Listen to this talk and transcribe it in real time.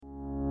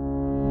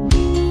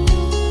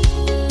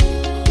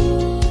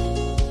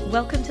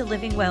Welcome to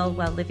Living Well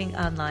While Living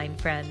Online,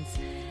 friends,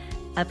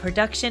 a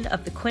production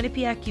of the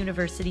Quinnipiac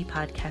University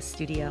Podcast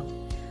Studio.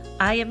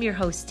 I am your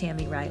host,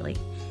 Tammy Riley,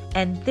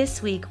 and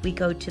this week we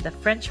go to the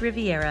French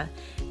Riviera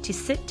to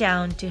sit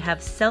down to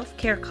have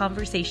self-care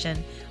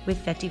conversation with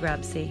Fety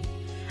Rabsi.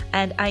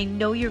 And I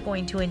know you're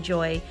going to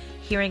enjoy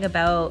hearing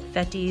about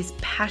Fety's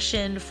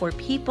passion for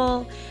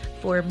people,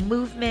 for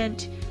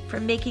movement, for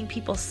making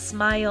people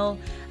smile,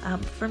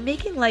 for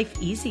making life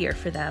easier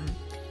for them,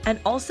 and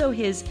also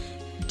his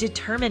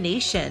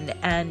determination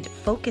and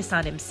focus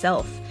on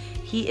himself.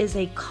 He is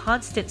a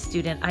constant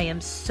student. I am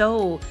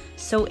so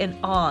in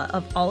awe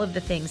of all of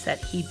the things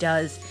that he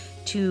does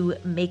to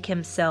make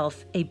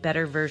himself a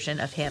better version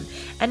of him.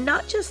 And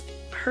not just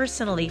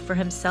personally for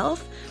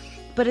himself,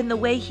 but in the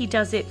way he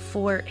does it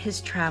for his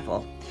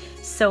travel.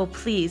 So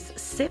please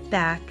sit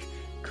back,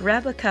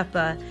 grab a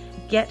cuppa,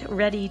 get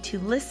ready to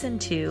listen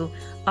to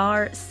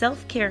our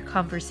self-care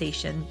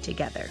conversation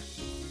together.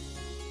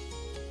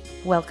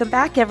 Welcome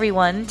back,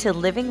 everyone, to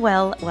Living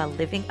Well While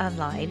Living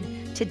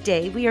Online.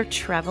 Today we are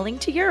traveling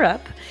to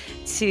Europe,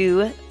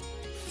 to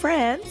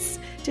France,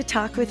 to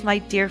talk with my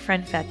dear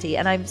friend Fety.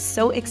 And I'm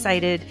so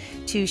excited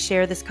to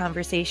share this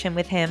conversation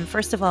with him.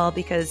 First of all,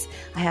 because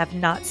I have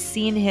not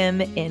seen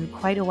him in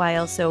quite a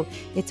while. So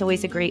it's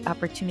always a great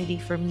opportunity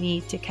for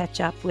me to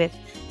catch up with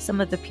some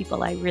of the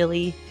people I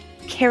really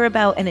care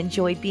about and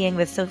enjoy being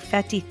with. So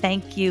Fety,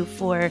 thank you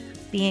for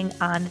being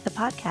on the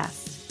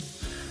podcast.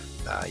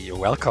 You're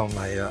welcome.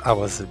 I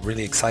was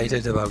really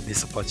excited about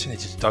this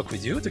opportunity to talk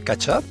with you, to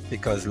catch up,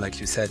 because like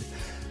you said,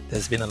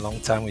 there's been a long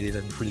time we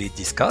didn't really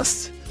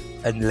discuss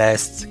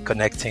unless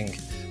connecting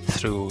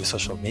through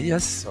social media.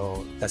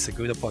 So that's a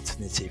good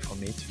opportunity for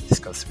me to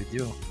discuss with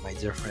you, my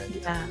dear friend.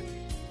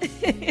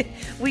 Yeah,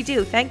 we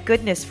do. Thank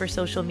goodness for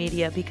social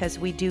media, because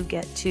we do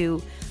get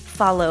to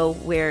follow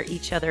where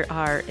each other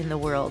are in the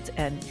world.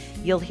 And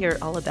you'll hear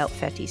all about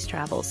Fety's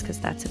travels, because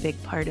that's a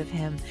big part of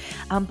him.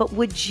 But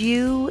would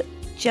you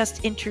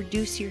just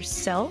introduce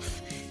yourself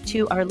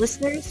to our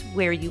listeners,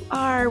 where you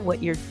are,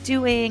 what you're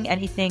doing,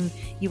 anything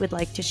you would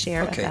like to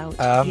share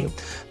about you?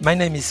 My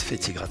name is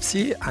Fety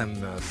Rabsi.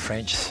 I'm a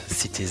French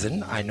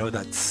citizen. I know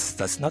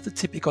that's not a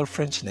typical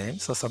French name,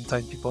 so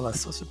sometimes people are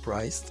so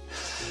surprised.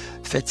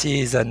 Fety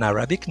is an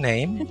Arabic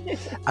name.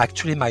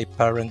 Actually, my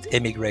parents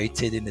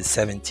emigrated in the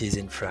 70s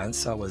in France.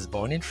 So I was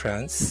born in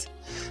France.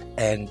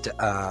 And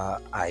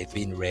I've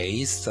been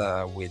raised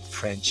with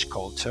French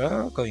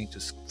culture, going to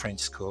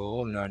French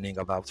school, learning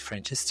about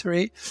French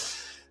history.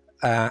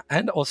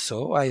 And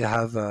also I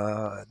have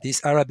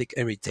this Arabic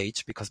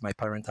heritage because my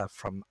parents are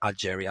from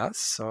Algeria.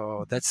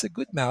 So that's a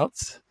good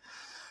melt.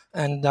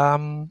 And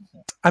I'm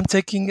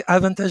taking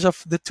advantage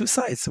of the two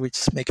sides,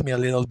 which make me a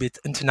little bit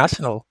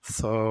international.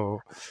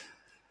 So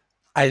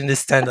I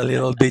understand a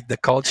little bit the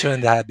culture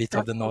and the habit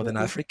of the Northern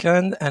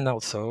African, and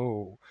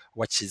also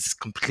what is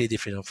completely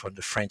different from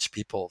the French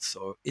people.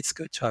 So it's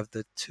good to have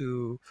the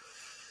two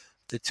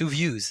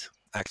views,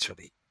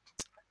 actually.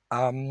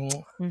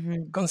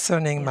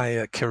 Concerning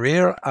my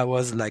career, I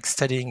was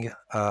studying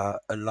a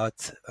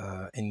lot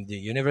in the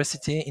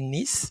university in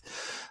Nice.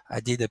 I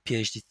did a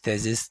PhD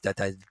thesis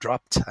that I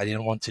dropped. I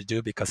didn't want to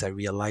do because I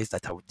realized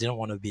that I didn't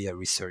want to be a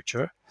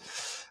researcher.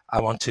 I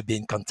want to be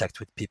in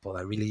contact with people.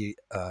 I really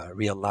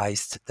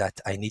realized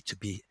that I need to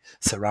be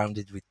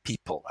surrounded with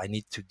people. I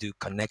need to do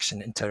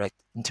connection,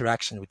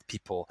 interaction with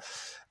people.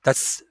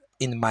 That's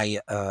in my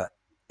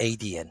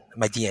ADN,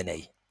 my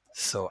DNA.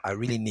 So I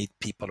really need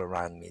people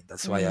around me.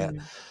 That's why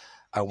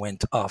I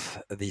went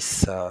off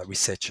this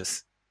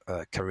researcher's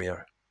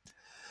career.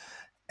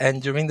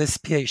 And during this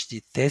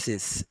PhD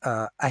thesis,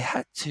 I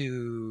had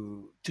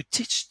to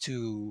teach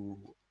to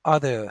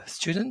other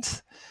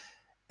students,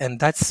 and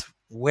that's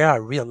where I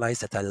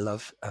realized that I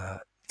love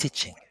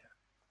teaching.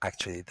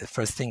 Actually, the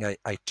first thing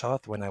I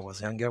taught when I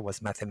was younger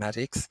was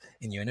mathematics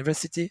in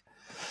university.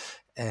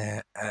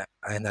 And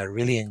I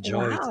really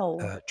enjoyed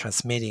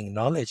transmitting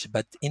knowledge,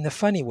 but in a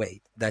funny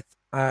way, that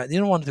I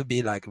didn't want to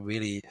be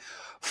really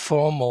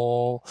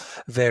formal,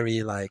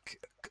 very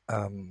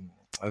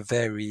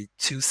very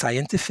too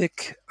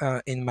scientific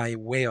in my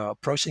way of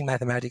approaching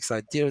mathematics.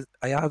 I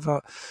have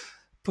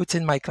put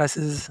in my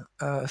classes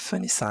a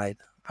funny side.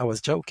 I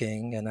was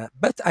joking,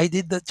 but I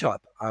did the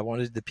job. I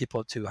wanted the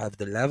people to have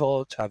the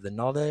level, to have the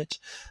knowledge,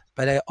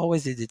 but I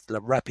always did it,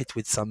 wrap it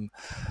with some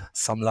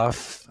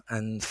laugh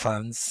and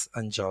funs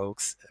and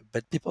jokes.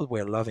 But people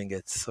were loving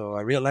it, so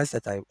I realized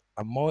that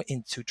I'm more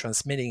into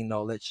transmitting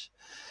knowledge.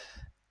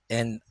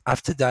 And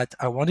after that,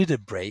 I wanted a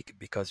break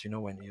because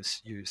when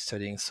you're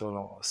studying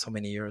so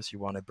many years, you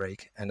want a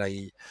break. And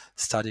I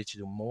started to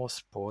do more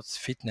sports,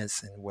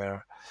 fitness, and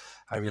where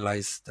I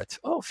realized that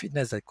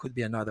fitness, that could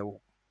be another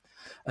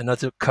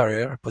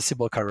career,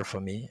 possible career for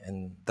me.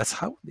 And that's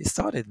how it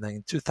started.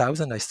 In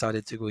 2000, I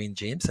started to go in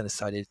gyms, and I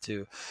started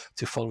to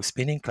follow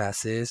spinning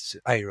classes,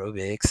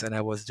 aerobics, and I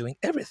was doing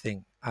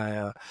everything.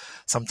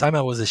 Sometimes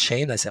I was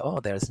ashamed. I said,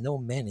 there's no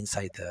men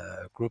inside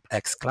the group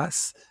X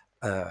class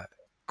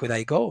could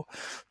I go?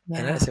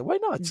 And I Yeah. said, why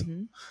not?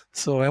 Mm-hmm.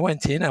 So I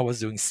went in, I was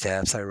doing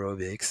steps,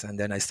 aerobics, and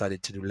then I started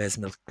to do Les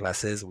Mills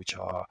classes, which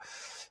are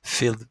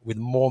filled with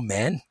more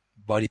men,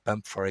 body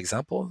pump, for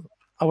example.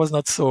 I was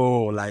not so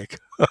like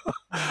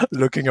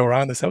looking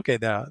around and say, okay,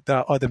 there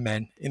are other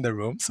men in the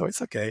room, so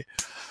it's okay.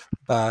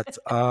 But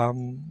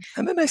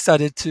and then I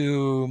started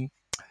to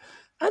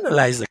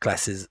analyze the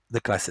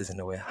classes in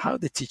a way, how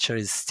the teacher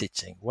is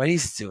teaching, what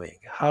he's doing,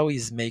 how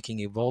he's making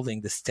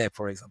evolving the step,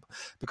 for example,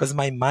 because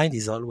my mind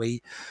is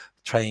always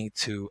trying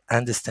to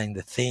understand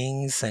the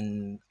things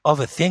and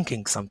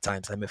overthinking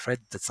sometimes. I'm afraid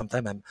that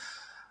sometimes I'm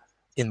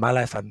in my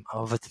life I'm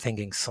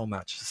overthinking so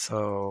much.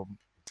 So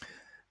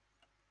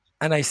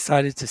and I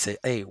started to say,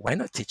 hey, why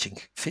not teaching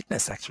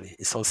fitness actually?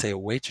 It's also a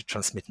way to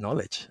transmit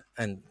knowledge.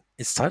 And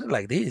it started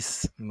like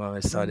this. I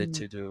started Mm.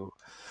 to do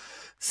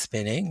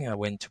spinning. I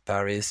went to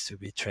Paris to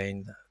be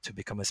trained to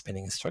become a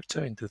spinning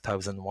instructor in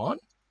 2001.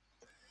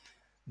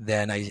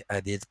 Then I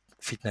did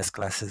fitness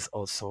classes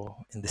also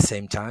in the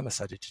same time. I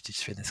started to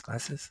teach fitness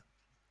classes.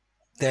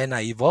 Then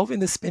I evolved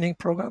in the spinning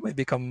program. I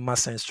became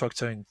master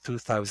instructor in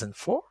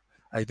 2004.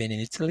 I've been in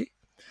Italy,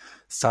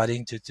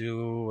 starting to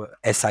do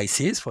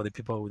SICs. For the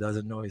people who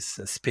doesn't know, it's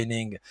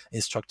spinning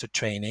instructor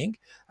training.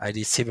 I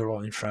did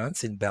several in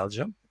France, in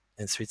Belgium,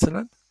 in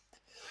Switzerland.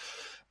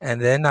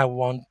 And then I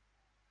want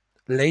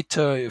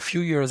later, a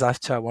few years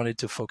after, I wanted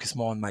to focus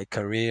more on my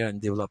career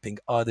and developing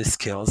other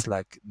skills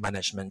like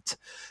management.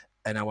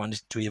 And I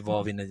wanted to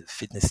evolve in a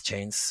fitness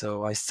change.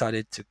 So I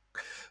started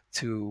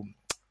to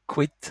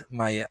quit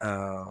my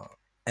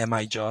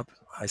MI job.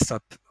 I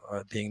stopped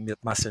being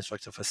master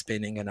instructor for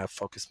spinning, and I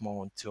focused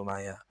more onto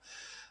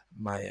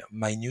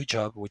my new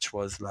job, which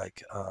was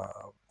like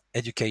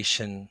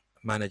education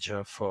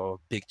manager for a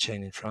big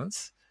chain in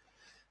France.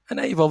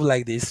 And I evolved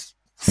like this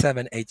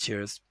 7, 8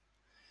 years.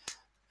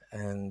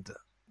 And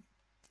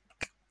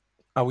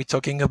are we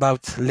talking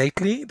about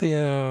lately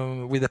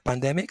the with the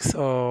pandemics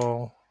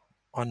or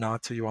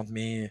not? Do you want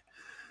me?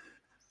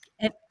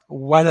 And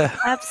What?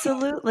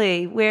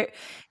 absolutely.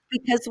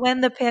 Because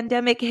when the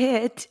pandemic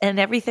hit and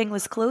everything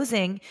was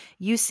closing,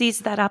 you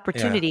seized that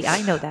Yeah, opportunity.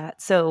 I know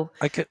that. So,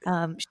 I could.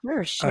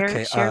 sure,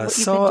 Okay, share what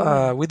you've been so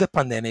doing. with the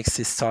pandemics,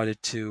 it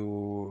started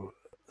to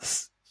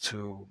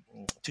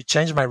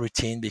change my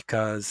routine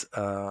because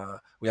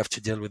we have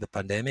to deal with the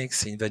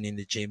pandemics. Even in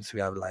the gyms, we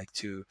have like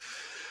to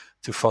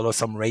follow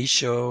some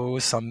ratio,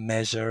 some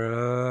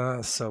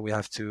measure. So we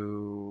have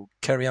to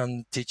carry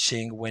on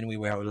teaching when we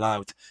were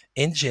allowed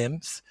in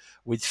gyms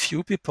with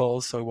few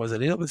people. So it was a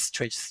little bit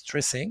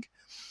stressing.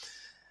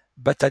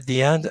 But at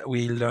the end,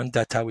 we learned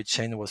that our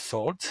chain was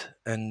sold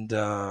and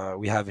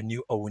we have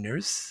new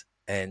owners.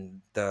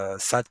 And the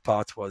sad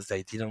part was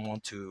they didn't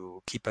want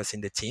to keep us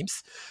in the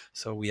teams.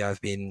 So we have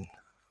been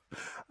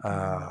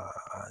Mm.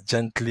 uh,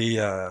 gently,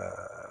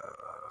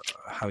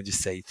 how do you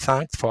say,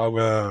 thanked for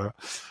our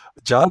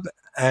job.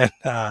 And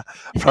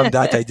from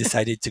that, I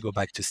decided to go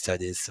back to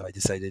studies. So I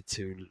decided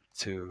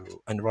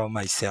to enroll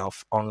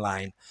myself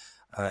online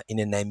in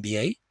an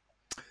MBA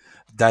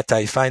that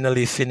I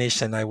finally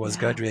finished, and I was Yeah.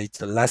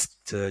 graduated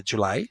last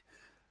July.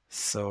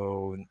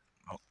 So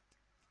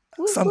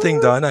something Woohoo.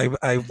 done.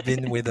 I've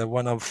been with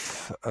one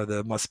of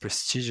the most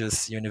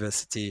prestigious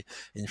university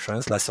in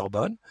France, La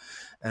Sorbonne,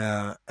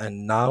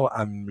 and now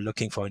I'm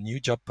looking for a new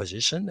job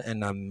position,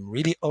 and I'm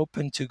really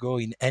open to go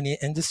in any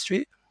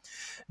industry,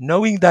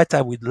 knowing that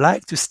I would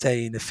like to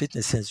stay in the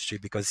fitness industry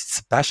because it's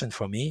a passion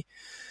for me.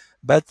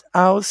 But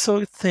I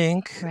also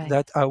think Right.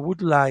 that I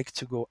would like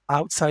to go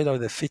outside of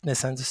the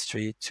fitness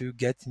industry to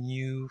get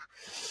new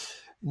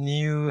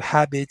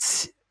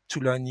habits, to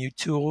learn new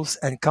tools,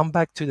 and come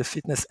back to the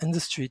fitness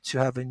industry to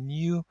have a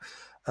new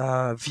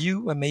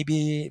view and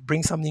maybe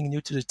bring something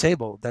new to the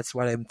table. That's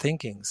what I'm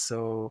thinking.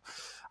 So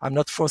I'm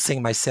not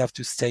forcing myself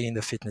to stay in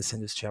the fitness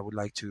industry. I would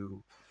like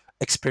to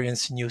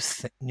experience new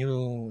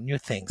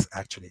things.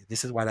 Actually,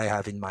 this is what I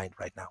have in mind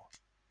right now.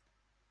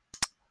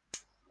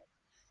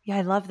 Yeah,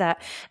 I love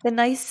that. The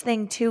nice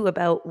thing too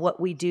about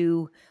what we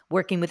do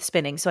working with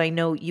spinning. So I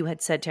know you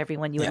had said to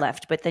everyone you had Yeah.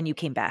 left, but then you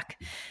came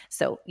back.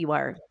 So you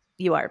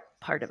are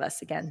part of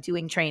us again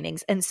doing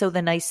trainings. And so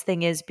the nice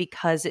thing is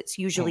because it's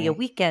usually a Mhm.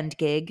 weekend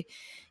gig,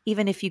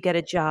 even if you get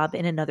a job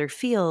in another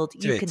field,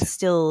 Do you can it.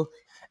 still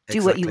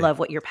do what you Exactly. love,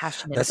 what you're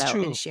passionate That's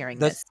about in true. sharing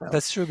That's this. So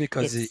that's true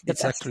because it's the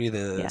it's best. actually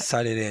the Yeah.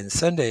 Saturday and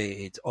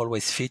Sunday. It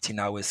always fit in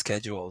our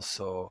schedule.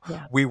 So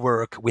Yeah. we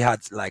work. We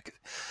had like,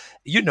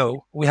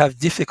 we have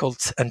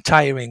difficult and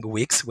tiring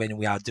weeks when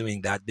we are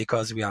doing that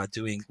because we are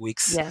doing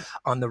weeks Yeah.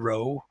 on the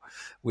row.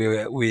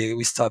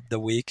 We stop the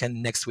week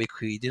and next week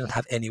we didn't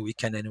have any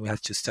weekend and we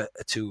have to start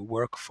to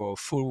work for a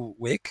full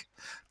week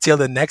till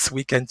the next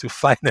weekend to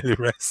finally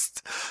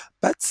rest.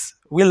 But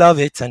we love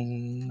it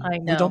and I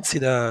we don't know. see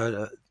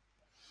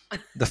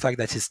the fact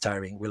that it's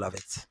tiring. We love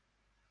it.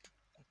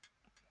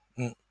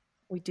 Mm.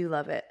 We do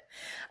love it.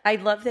 I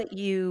love that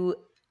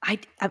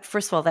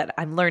first of all, that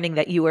I'm learning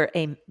that you were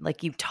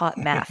like you taught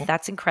math.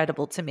 That's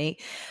incredible to me.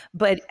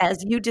 But as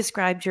you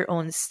described your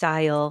own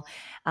style,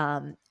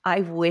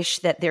 I wish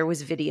that there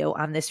was video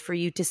on this for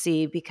you to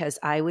see, because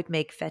I would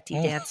make Fetty Mm,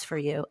 dance for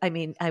you. I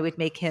mean, I would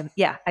make him,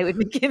 yeah, I would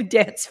make him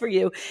dance for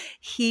you.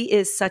 He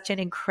is such an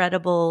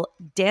incredible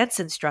dance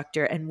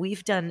instructor, and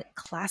we've done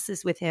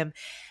classes with him.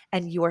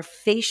 And your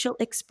facial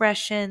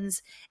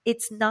expressions,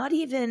 it's not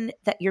even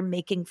that you're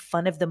making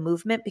fun of the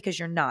movement, because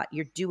you're not.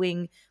 You're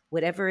doing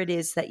whatever it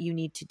is that you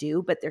need to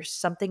do, but there's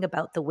something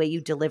about the way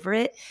you deliver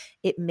it.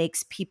 It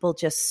makes people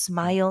just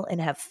mm, smile and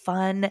have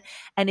fun,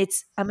 and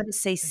it's, I'm going to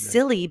say,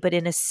 exactly. silly but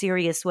in a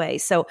serious way.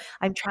 So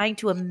I'm trying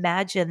to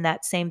imagine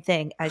that same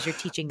thing as you're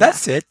teaching that.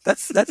 That's it.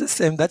 That's the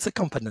same. That's a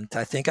component.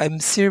 I think I'm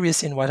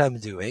serious in what I'm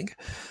doing,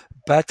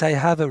 but I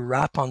have a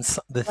wrap on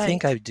the thing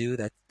Right. I do,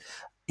 that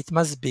it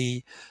must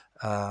be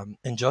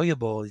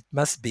enjoyable. It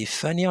must be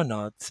funny or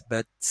not,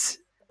 but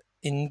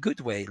in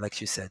good way,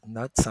 like you said,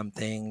 not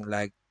something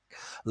like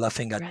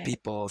laughing at Right.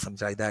 people,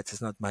 something like that.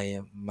 It's not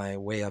my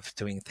way of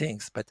doing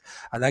things. But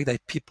I like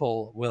that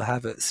people will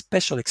have a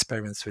special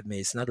experience with me.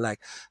 It's not like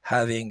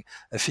having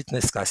a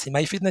fitness class. In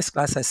my fitness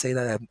class, I say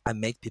that I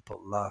make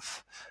people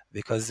laugh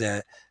because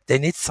they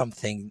need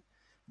something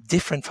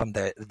different from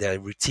their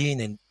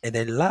routine, and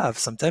they laugh.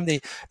 Sometimes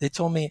they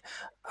told me,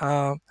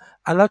 um,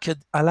 I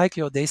like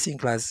your dancing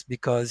class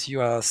because you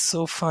are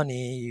so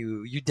funny.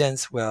 You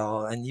dance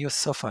well, and you're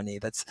so funny.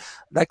 That's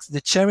like the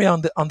cherry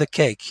on the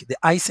cake, the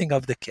icing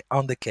of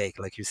on the cake,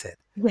 like you said.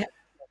 Yeah.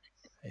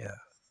 Yeah.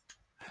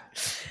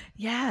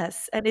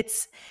 Yes, and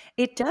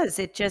it does.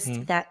 It just,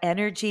 Mm, that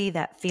energy,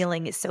 that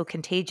feeling is so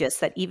contagious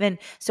that, even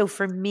so,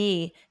 for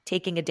me,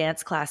 taking a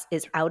dance class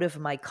is out of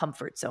my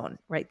comfort zone,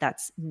 right?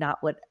 That's not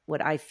what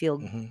I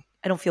feel. hmm.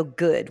 I don't feel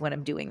good when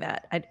I'm doing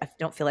that. I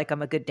don't feel like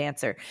I'm a good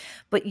dancer.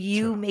 But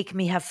Sure. you make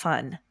me have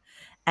fun.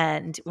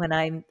 And when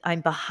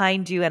I'm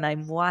behind you and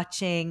I'm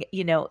watching,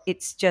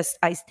 it's just,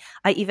 I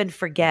even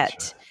That's right.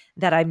 forget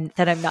that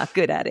I'm not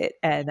good at it,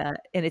 and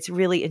it's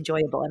really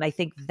enjoyable. And I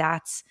think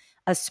that's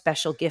a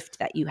special gift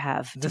that you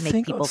have, The to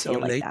make thing people also feel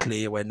like that.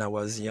 lately, when I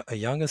was a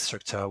young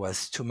instructor, I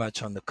was too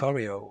much on the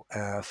choreo,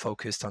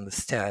 focused on the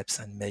steps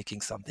and making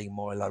something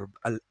more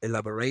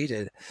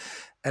elaborated.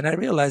 And I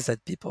realized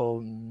that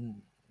people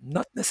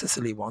not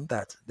necessarily want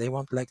that. They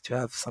want like to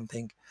have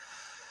something,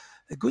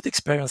 a good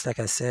experience, like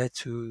I said,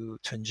 to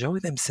enjoy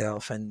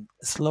themselves. And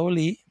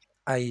slowly,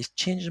 I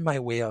changed my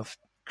way of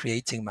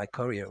creating my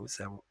choreos.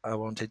 I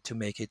wanted to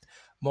make it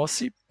more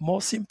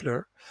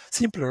simpler.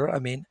 I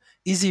mean,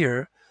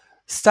 easier,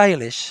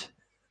 stylish.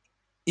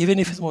 Even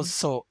if it was Mhm.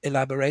 so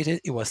elaborated,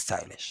 it was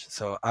stylish.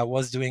 So I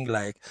was doing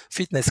like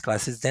fitness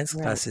classes, dance Right.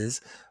 classes,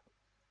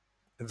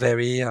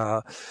 very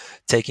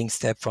taking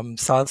step from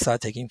salsa,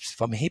 taking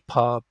from hip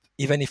hop,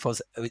 even if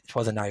it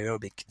was an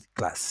aerobic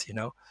class, you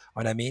know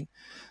what I mean?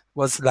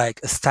 Was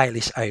like a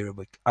stylish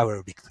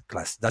aerobic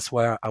class. That's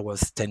where I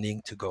was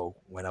tending to go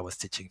when I was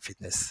teaching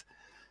fitness.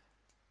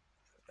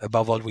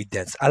 Above all, with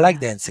dance, I like Yes.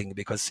 dancing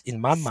because in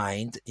my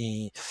mind,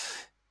 in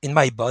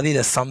my body,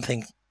 there's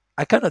something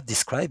I cannot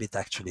describe it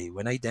actually.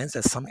 When I dance,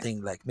 there's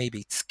something like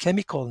maybe it's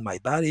chemical in my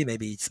body,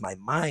 maybe it's my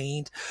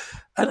mind.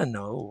 I don't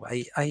know.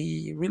 I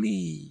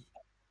really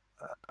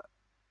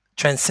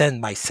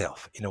transcend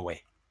myself in a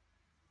way.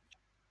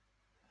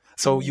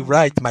 So you're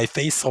right. Mm. My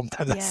face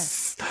sometimes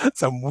Yes. has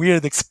some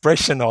weird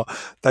expression, or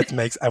that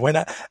makes I when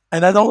I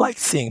and I don't like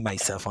seeing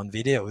myself on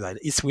video.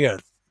 It's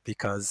weird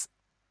because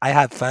I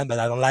have fun, but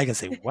I don't like and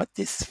say, "What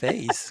this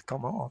face?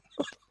 Come on."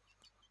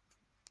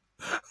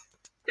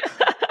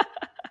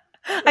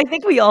 I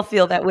think we all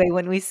feel that way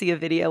when we see a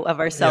video of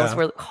ourselves. Yeah.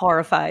 We're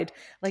horrified,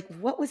 like,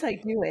 "What was I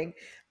doing?"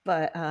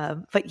 But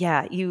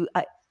yeah, you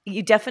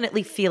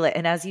definitely feel it.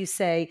 And as you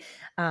say,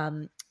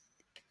 um,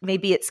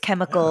 maybe it's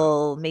Yeah.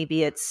 chemical,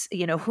 maybe it's,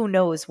 who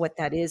knows what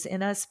that is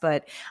in us,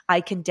 but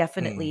I can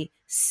Mm. definitely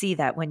see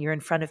that when you're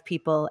in front of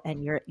people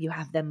and you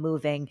have them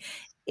moving.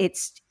 It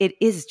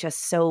is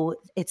just so,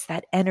 it's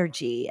that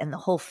energy and the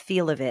whole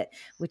feel of it,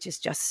 which is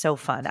just so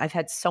fun. I've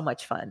had so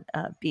much fun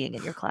being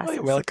in your Oh,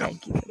 you're classes, so welcome.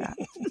 thank you for that.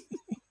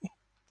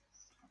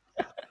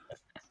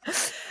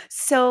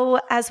 So,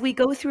 as we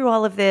go through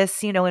all of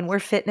this, and we're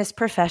fitness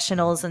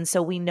professionals, Mhm. and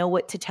so we know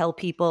what to tell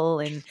people,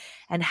 and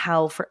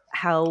how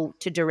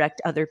to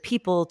direct other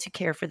people to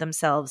care for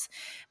themselves.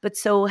 But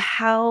so,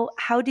 how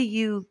do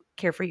you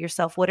care for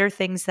yourself? What are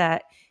things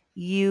that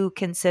you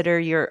consider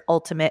your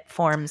ultimate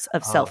forms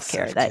of Oh, self-care,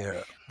 self that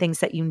care. things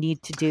that you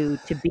need to do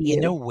to be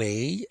In a you?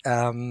 way,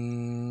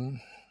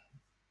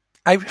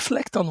 I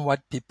reflect on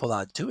what people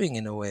are doing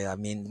in a way. I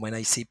mean, when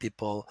I see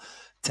people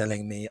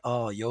telling me,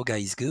 "Oh, yoga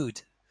is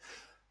good,"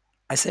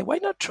 I say, "Why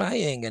not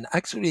trying?" And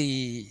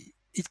actually,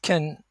 it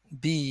can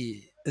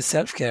be a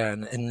self care.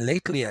 And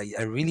lately,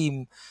 I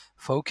really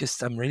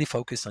focused. I'm really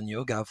focused on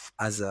yoga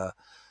as a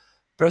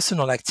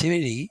personal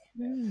activity.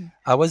 Mm.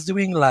 I was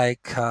doing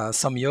like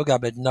some yoga,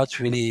 but not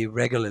really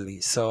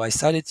regularly. So I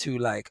started to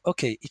like,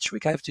 okay, each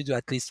week I have to do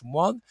at least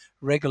one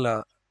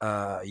regular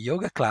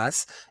yoga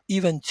class,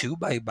 even two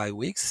by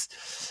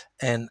weeks.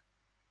 And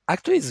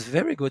actually, it's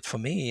very good for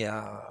me.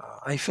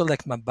 I feel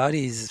like my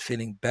body is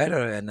feeling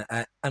better,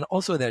 and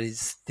also there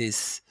is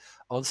this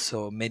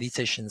also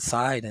meditation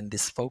side and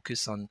this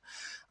focus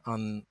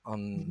on on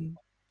Mhm.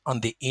 on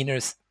the inner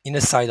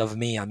side of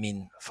me. I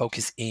mean,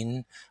 focus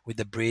in with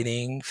the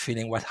breathing,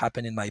 feeling what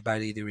happened in my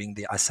body during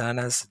the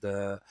asanas,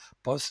 the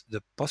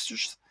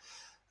postures.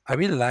 I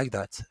really like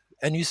that.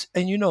 And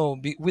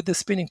with the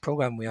spinning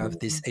program, we have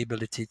this Mhm.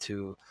 ability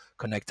to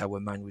connect our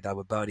mind with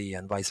our body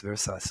and vice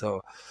versa.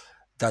 So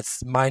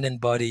that's mind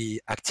and body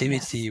Yes.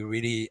 activity.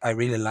 Really, I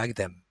really like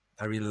them.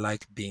 I really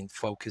like being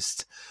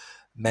focused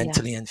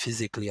mentally Yes. and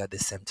physically at the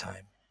same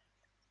time.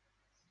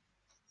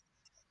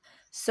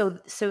 So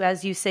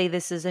as you say,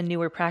 this is a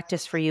newer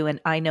practice for you, and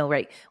I know,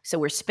 right? So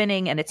we're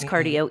spinning, and it's Hmm.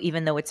 cardio,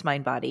 even though it's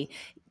mind body.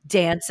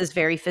 Dance is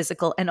very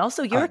physical, and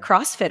also you're Uh, a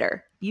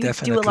CrossFitter. You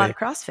do a lot Definitely. of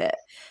CrossFit.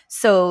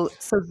 So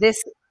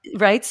this,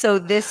 right? So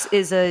this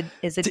is a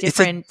It's a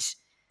different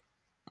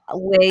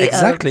way of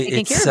exactly.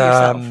 taking care of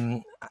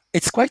yourself.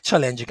 It's quite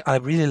challenging. I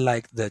really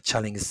like the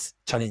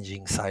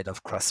challenging side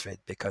of CrossFit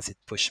because it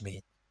pushed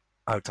me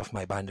out of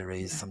my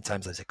boundaries. Yeah.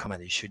 Sometimes I say, "Come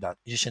on, you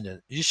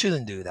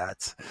shouldn't do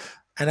that."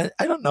 And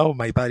I don't know,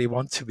 my body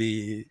wants to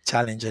be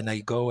challenged, and I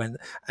go and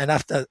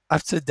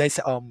after they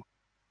say, "Oh,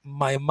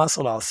 my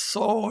muscle are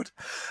sore,"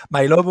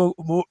 my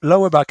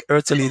lower back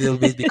hurts a little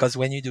bit because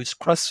when you do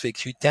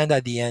CrossFit, you tend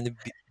at the end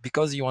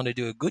because you want to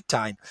do a good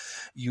time,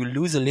 you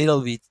lose a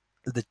little bit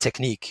the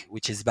technique,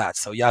 which is bad.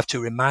 So you have to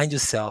remind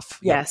yourself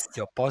Yes.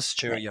 your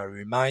posture. Right. You're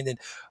reminded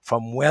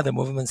from where the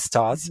movement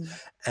starts, Mhm.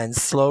 and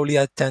slowly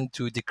I tend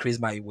to decrease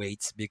my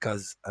weight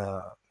because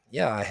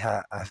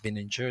yeah, I've been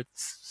injured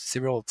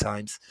several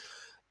times.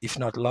 If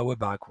not lower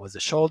back, was the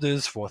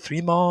shoulders for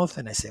 3 months,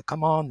 and I said,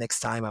 "Come on, next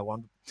time I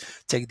want to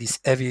take these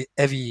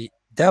heavy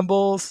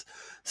dumbbells."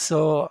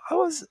 So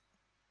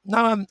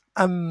now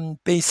I'm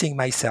pacing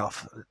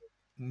myself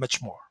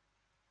much more,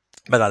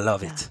 but I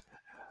love Yeah. it.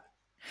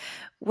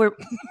 We're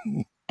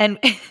and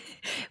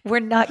we're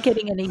not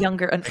getting any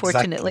younger, Exactly.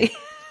 unfortunately.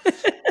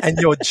 And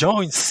your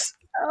joints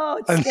Oh,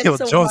 it's and getting your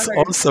so joints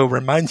hard. also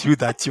remind you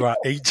that you are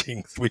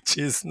aging, which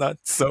is not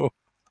so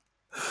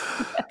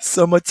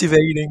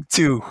motivating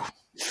too.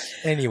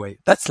 Anyway,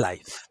 that's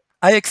life.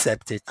 I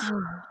accept it.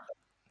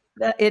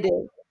 That it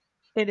is.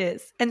 It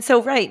is. And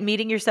so, right,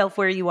 meeting yourself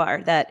where you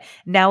are, that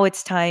now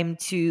it's time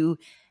to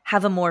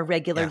have a more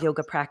regular Yeah.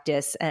 yoga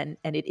practice, and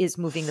it is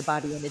moving the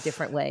body in a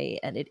different way,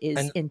 and it is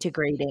And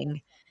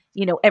integrating,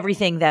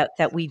 everything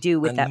that we do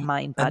with that and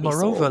mind, and body,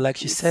 moreover, soul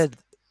like you piece. said,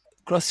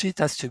 CrossFit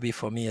has to be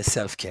for me a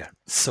self-care.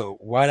 So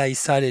what I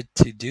decided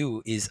to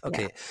do is, Yeah.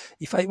 okay,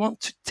 if I want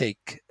to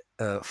take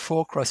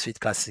 4 CrossFit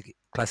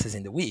classes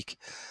in the week,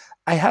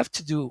 I have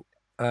to do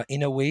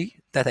in a way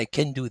that I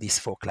can do these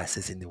 4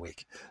 classes in the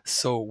week.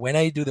 So when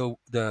I do Mhm.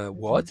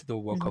 the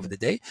work of Mhm. the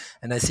day,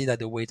 and I see that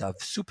the weight are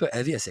super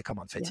heavy, I say, "Come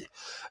on, Yeah. Fatty,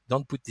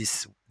 don't put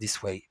this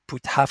way.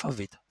 Put half of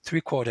it,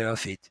 3/4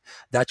 of it.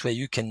 That way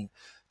you can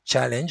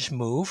challenge,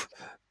 move,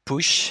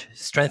 push,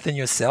 strengthen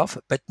yourself,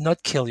 but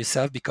not kill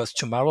yourself because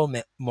tomorrow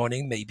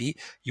morning maybe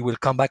you will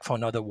come back for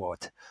another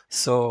ward."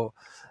 So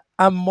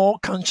I'm more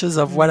conscious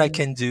of what I Mhm.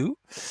 can do,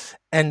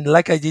 and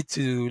like I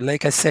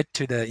said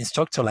to the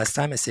instructor last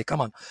time, I say,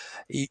 "Come on."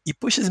 He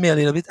pushes me a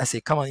little bit. I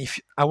say, "Come on, if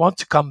I want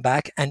to come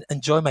back and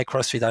enjoy my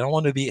CrossFit, I don't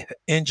want to be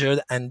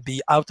injured and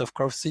be out of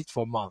CrossFit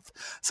for a month."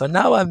 So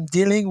now I'm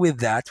dealing with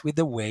that, with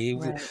the way,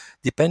 Right.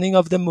 depending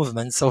of the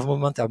movements. Some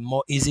movement are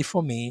more easy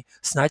for me.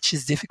 Snatch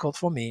is difficult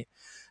for me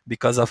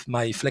because of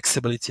my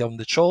flexibility on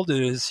the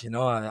shoulders.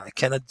 I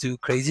cannot do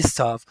crazy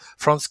stuff.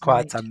 Front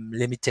squat, Right. I'm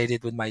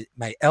limited with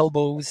my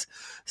elbows.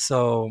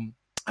 So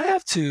I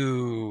have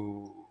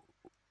to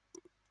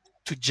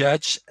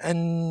judge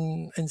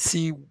and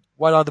see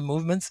what are the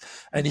movements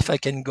and if Mhm. I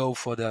can go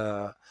for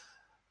the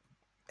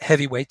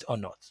heavyweight or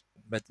not.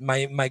 But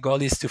my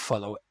goal is to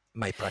follow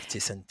my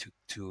practice and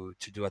to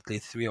do at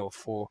least 3 or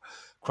 4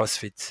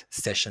 CrossFit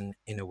session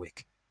in a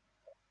week.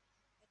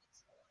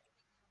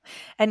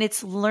 And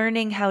it's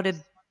learning how to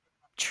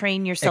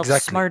train yourself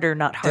Exactly. smarter,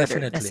 not harder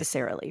Definitely.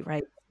 necessarily,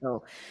 right?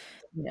 So,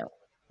 you know,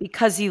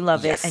 because you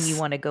love it and you Yes.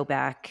 want to go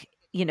back,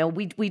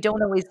 we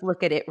don't always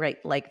look at it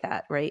right like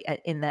that, right?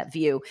 In that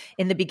view.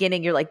 In the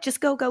beginning, you're like, just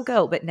go, go,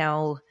 go. But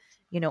now,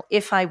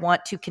 if I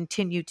want to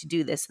continue to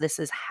do this, this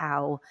is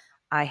how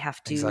I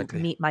have to Exactly.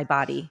 meet my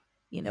body,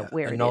 Yeah.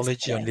 where it is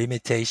Acknowledge your today.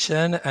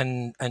 limitation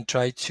and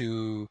try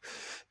to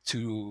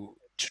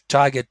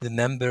target the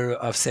number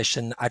of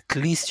session at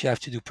least you have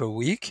to do per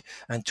week,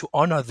 and to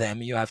honor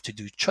them you have to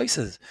do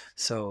choices.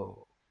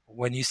 So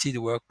when you see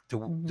the work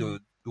Mhm.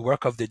 the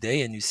work of the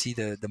day and you see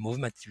the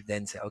movement, you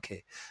then say,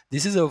 okay,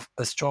 this is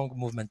a strong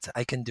movement,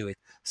 I can do it,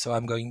 so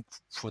I'm going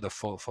for the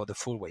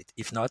full weight.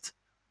 If not,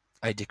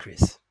 I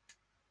decrease.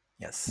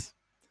 Yes.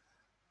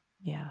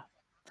 Yeah.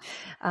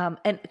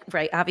 And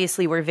right,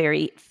 obviously, we're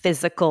very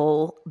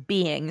physical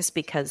beings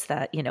because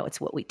that,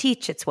 it's what we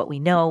teach, it's what we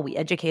know, we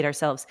educate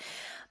ourselves.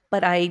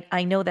 But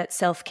I know that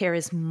self care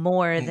is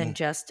more than Mm-mm.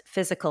 just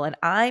physical. And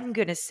I'm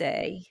going to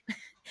say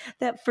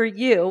that for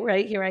you,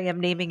 right here I am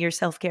naming your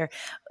self care.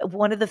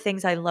 One of the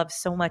things I love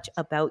so much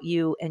about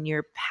you and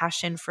your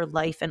passion for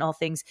life and all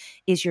things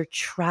is your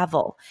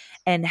travel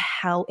and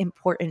how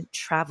important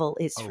travel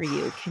is Oh, for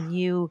you. Can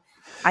you,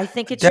 I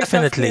think it's your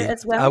self care definitely.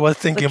 as I well, was but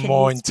thinking can you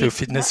more into speak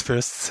to that? fitness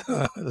first.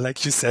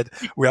 Like you said,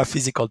 we are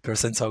physical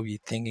persons, so we're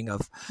thinking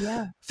of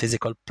Yeah.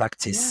 physical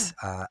practice Yeah.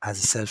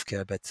 as a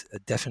self-care, but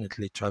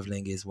definitely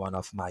traveling is one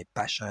of my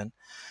passion.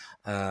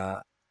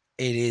 Uh,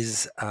 it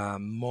is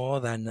more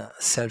than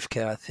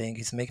self-care, I think.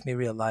 It's make me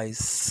realize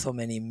so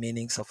many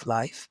meanings of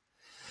life.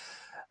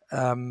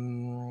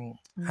 And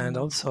Mm,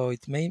 also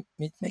it make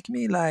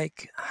me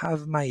like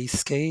have my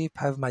escape,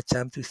 have my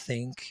time to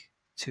think,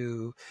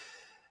 to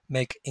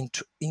make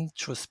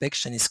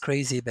introspection is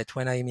crazy. But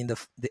when I'm in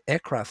the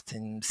aircraft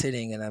and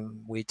sitting and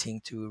I'm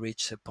waiting to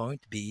reach a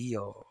point B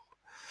or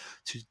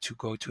to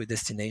go to a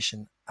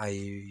destination, I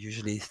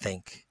usually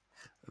think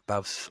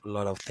about a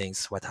lot of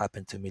things, what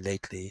happened to me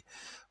lately,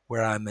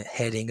 where I'm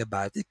heading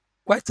about. It's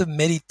quite a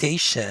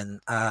meditation.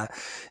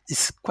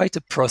 It's quite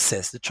a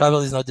process. The travel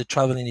is not the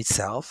travel in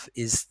itself,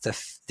 is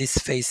this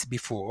phase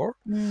before,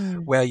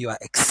 mm, where you are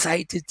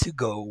excited to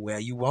go, where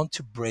you want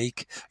to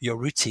break your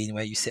routine,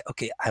 where you say,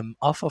 okay, I'm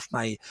off of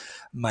my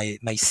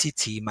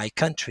city, my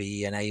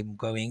country, and I'm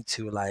going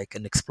to like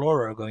an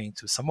explorer, going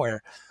to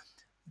somewhere.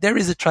 There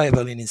is a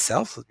travel in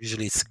itself.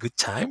 Usually it's a good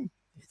time.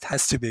 It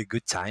has to be a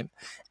good time.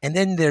 And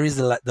then there is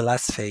the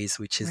last phase,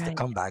 which is the right.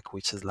 comeback,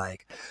 which is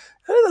like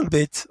a little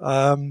bit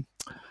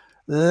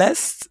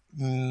less,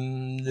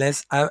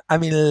 I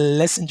mean,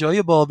 less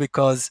enjoyable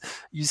because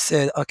you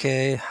said,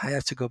 okay, I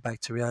have to go back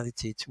to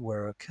reality, to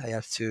work. I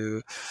have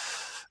to,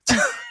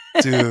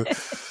 to,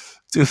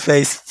 to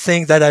face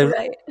things that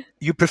Right.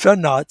 you prefer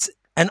not.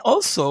 And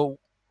also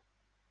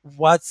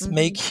what Hmm.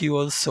 make you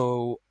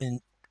also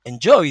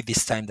enjoy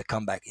this time the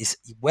comeback is,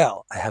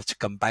 well, I have to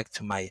come back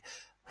to my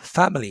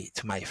family,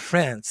 to my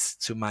friends,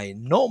 to my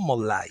normal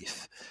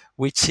life,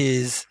 which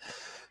is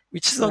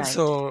Right.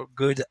 also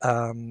good.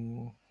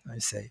 I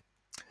say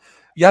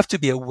you have to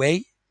be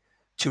away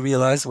to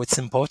realize what's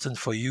important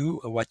for you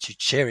or what you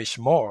cherish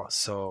more.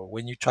 So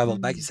when you travel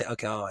back, you Mm, say,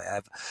 okay, oh,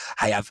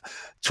 I have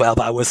 12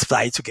 hours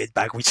flight to get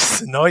back, which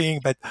is annoying,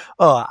 but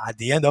oh, at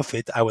the end of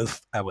it, I will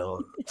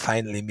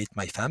finally meet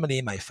my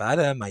family, my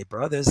father, my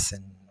brothers,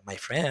 and my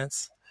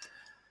friends.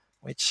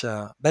 Which,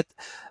 but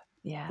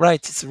yeah. right,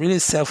 it's really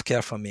self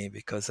care for me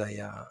because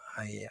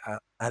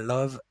I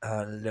love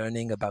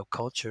learning about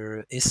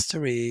culture,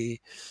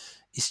 history.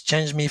 It's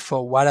changed me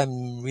for what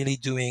I'm really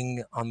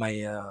doing on my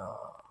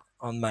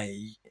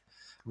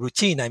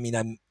routine. I mean,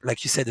 I'm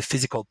like you said, a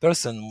physical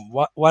person.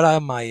 What are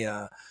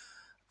my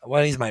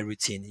what is my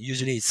routine?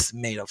 Usually, it's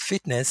made of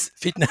fitness,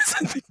 fitness,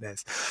 and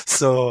fitness.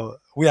 So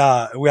we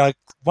are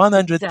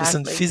 100%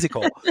 Exactly.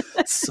 physical.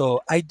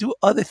 So I do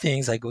other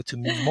things. I go to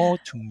more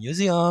to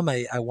museum.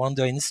 I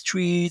wander in the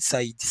streets.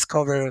 I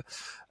discover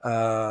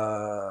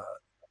uh,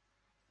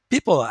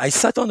 people. I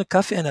sat on a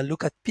cafe and I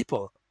look at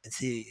people and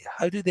see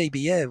how do they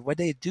behave, what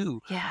they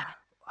do, Yeah.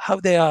 how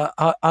they are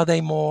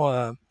they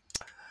more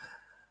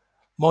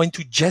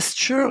into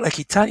gesture like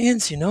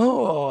Italians, you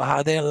know, or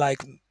how they're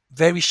like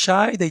very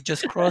shy, they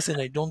just cross and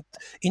they don't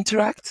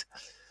interact.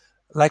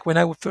 Like when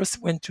I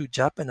first went to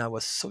Japan, I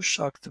was so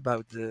shocked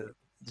about the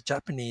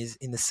Japanese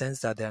in the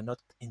sense that they're not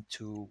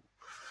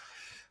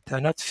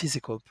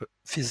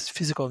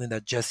physical in their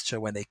gesture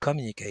when they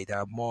communicate. They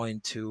are more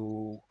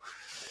into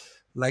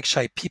like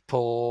shy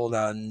people,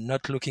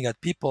 not looking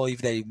at people.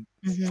 If they,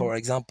 Hmm. for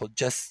example,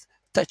 just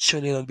touch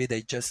a little bit,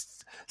 they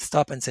just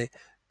stop and say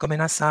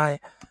 "Gomenasai,"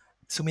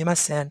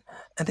 sumimasen,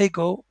 and they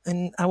go.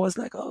 And I was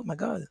like, oh my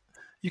god,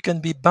 you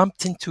can be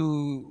bumped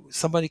into,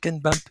 somebody can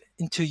bump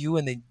into you,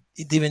 and they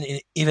it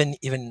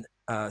even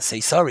say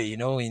sorry. You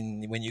know,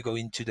 in when you go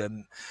into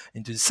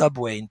the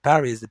subway in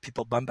Paris, the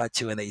people bump at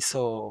you and they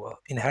so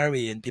in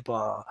hurry, and people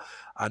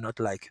are not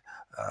like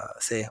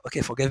say,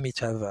 okay, forgive me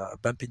to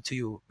have bump into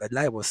you. But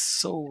life was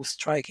so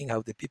striking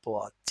how the people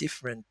are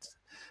different,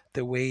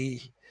 the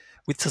way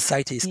with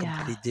society is Yeah.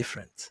 completely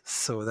different.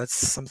 So that's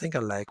something I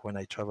like when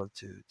I travel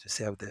to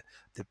see how the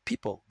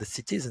people, the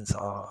citizens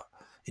are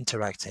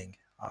interacting,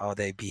 how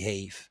they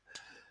behave,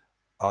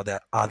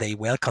 are they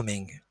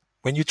welcoming.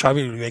 When you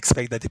travel, you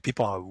expect that the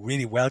people are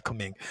really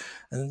welcoming,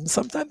 and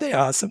sometimes they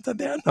are, sometimes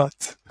they are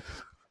not.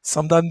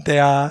 Sometimes they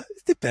are.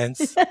 It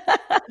depends.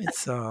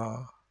 It's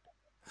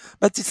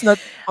but it's not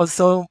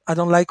also. I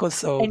don't like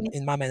also And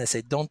in my mind. I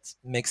say don't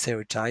make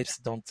stereotypes.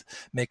 Don't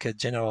make a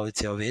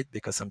generality of it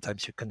because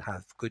sometimes you can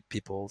have good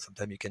people.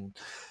 Sometimes you can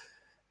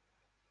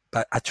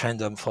but at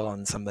random fall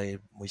on somebody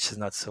which is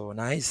not so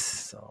nice.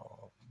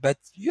 So, but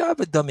you have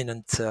a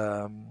dominant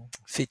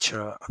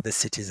feature of the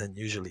citizen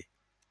usually.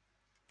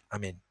 I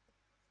mean,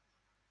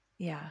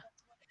 yeah,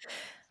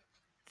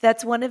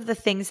 that's one of the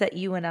things that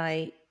you and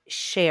I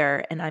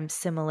share, and I'm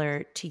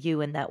similar to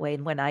you in that way.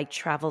 And when I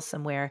travel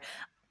somewhere,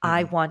 I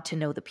mhm. want to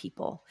know the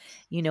people,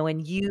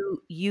 and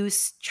you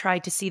try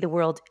to see the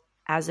world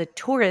as a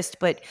tourist,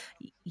 but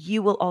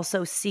you will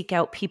also seek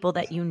out people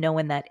that you know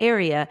in that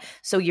area.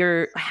 So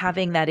you're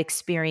having that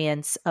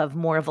experience of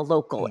more of a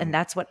local. And Mm,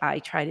 that's what I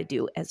try to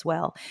do as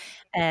well.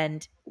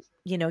 And,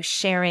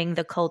 sharing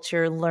the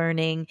culture,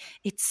 learning,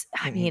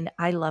 I mhm, mean,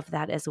 I love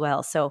that as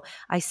well. So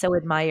I so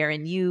admire.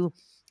 And you,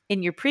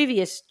 in your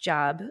previous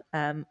job,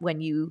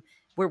 when you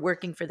were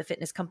working for the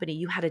fitness company,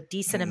 you had a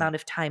decent mm. amount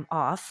of time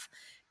off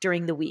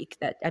during the week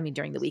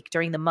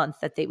during the month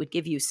that they would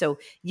give you. So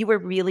you were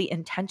really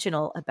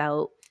intentional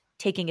about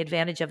taking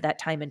advantage of that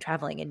time and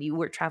traveling, and you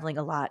were traveling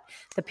a lot.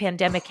 The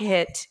pandemic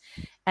hit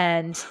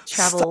and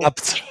travel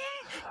Stopped.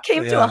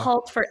 came to a Yeah.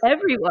 halt for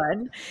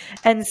everyone.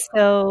 And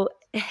so,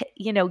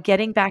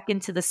 getting back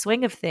into the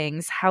swing of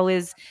things, how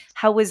is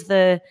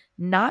the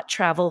not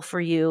travel for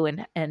you,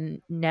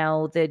 and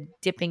now the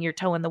dipping your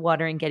toe in the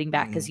water and getting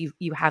back, because Mm.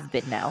 you have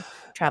been now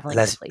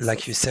traveling to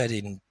Like you places. said,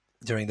 in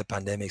during the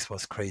pandemics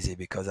was crazy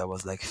because I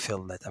was like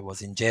feel that I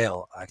was in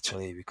jail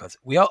actually because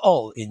we are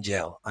all in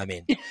jail. I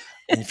mean,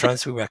 in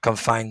France we were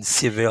confined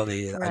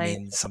severely. I Right.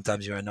 mean,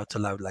 sometimes you are not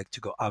allowed like to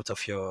go out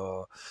of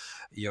your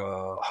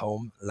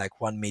home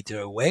like 1 meter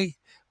away,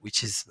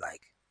 which is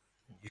like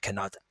you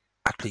cannot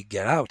actually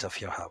get out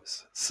of your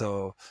house.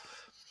 So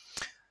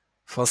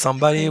for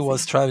somebody who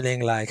was Crazy.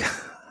 traveling like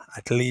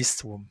at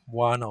least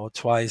one or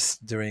twice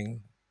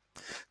during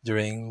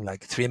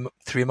like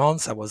 3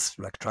 months, I was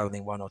like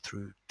traveling one or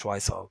two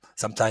twice or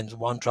sometimes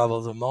one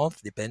travels a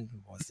month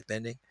depending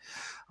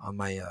on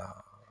my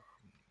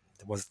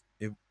it was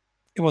it,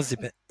 it was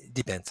it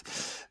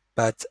depends,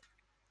 but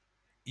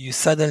you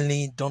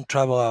suddenly don't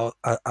travel out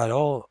at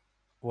all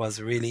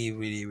was really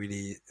really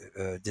really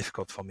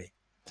difficult for me.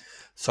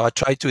 So I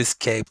try to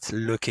escape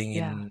looking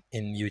Yeah.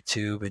 in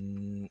YouTube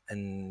and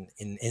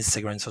in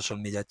Instagram social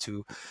media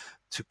to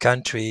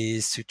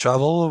countries to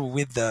travel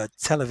with the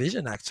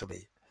television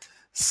actually.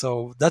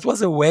 So that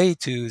was a way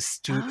to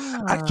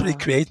actually Ah,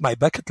 create my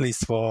bucket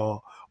list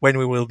for when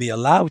we will be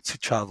allowed to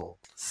travel.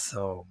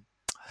 So,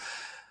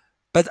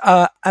 but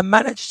I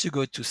managed to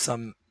go to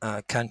some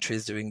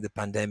countries during the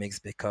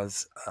pandemics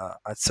because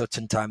at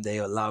certain time they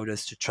allowed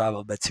us to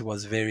travel, but it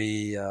was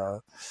very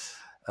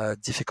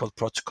difficult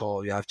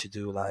protocol. You have to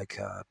do like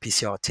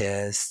PCR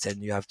tests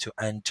and you have to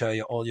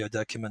enter all your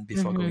document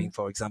before going. mhm.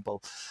 For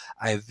example,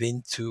 I've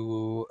been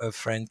to a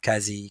friend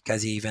Kazi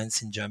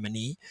events in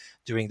Germany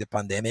during the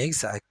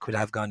pandemics. I could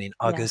have gone in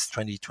August Yes.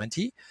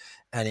 2020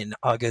 and in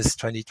August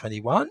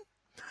 2021.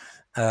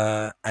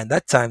 And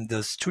that time,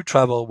 those two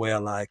travel were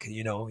like,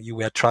 you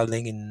were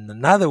traveling in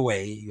another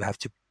way. You have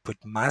to put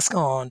mask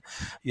on.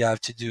 You have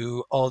to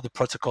do all the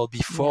protocol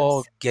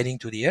before Yes. getting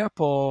to the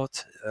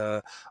airport.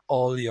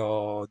 All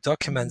your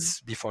Mhm.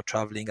 documents before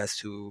traveling has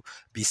to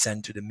be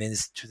sent to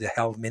to the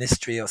health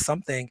ministry or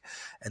something.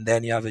 And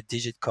then you have a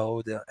digit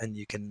code and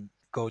you can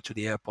go to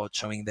the airport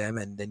showing them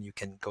and then you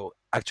can go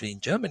actually in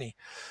Germany.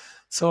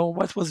 So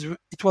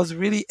it was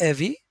really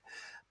heavy,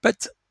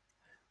 but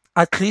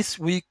at least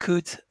we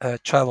could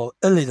travel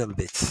a little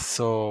bit.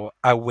 So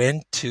I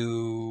went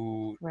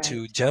to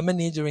Right.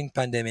 Germany during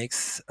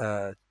pandemics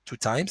 2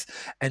 times,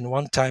 and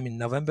one time in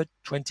November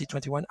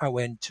 2021 I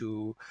went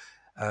to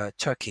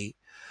Turkey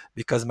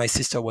because my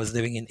sister was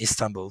living in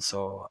Istanbul.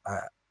 So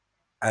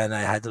and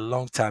I had a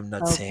long time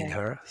not seeing Okay.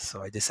 her,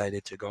 so I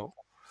decided to go,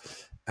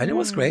 and it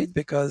was Mm. great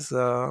because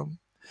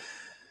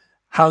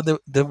how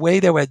the way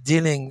they were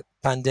dealing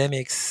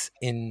pandemics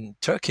in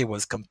Turkey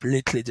was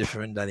completely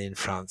different than in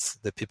France.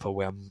 The people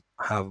were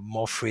have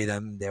more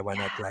freedom. They were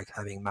not Yeah. like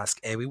having masks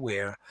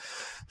everywhere.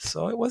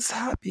 So I was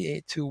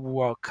happy to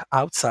walk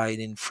outside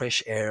in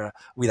fresh air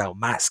without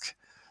mask.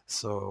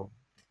 So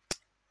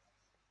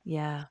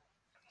Yeah.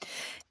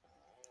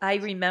 I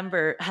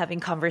remember having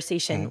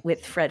conversation mhm,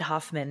 with Fred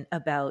Hoffman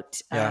about,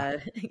 yeah,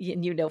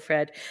 and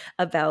Fred,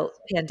 about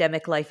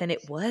pandemic life, and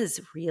it was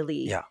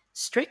really yeah,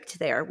 strict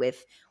there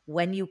with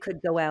when you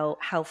could go out,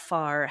 how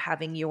far,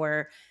 having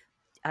your,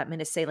 I'm going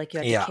to say, like, you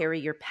had to yeah. carry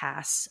your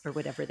pass or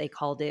whatever they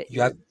called it,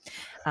 You have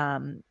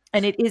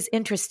and it is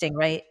interesting,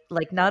 right?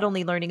 Like, not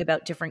only learning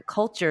about different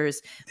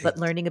cultures, but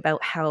learning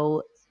about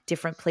how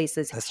different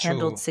places that's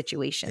handled true.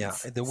 Yeah,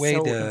 situations. the way So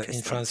the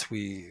in interesting. France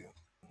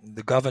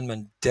the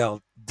government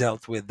dealt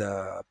with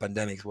the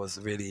pandemic was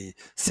really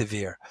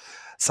severe.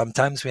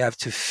 Sometimes we have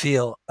to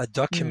fill a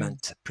Mm,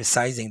 document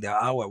precising the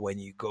hour when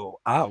you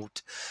go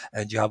out,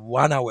 and you have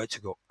 1 hour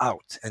to go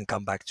out and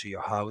come back to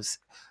your house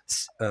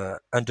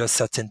under a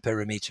certain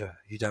perimeter.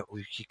 You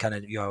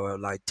are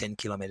like 10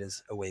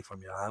 kilometers away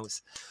from your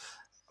house.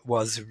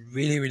 Was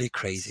really really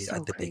crazy so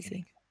at the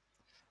beginning. crazy.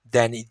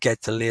 Then it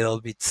gets a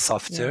little bit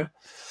Yeah. softer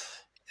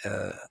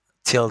uh,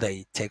 till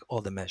they take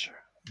all the measure.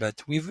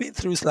 But we've been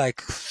through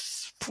like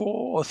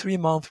 4 or 3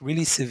 months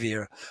really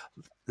severe.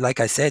 Like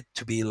I said,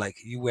 to be like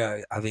you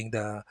were having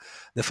the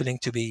feeling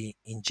to be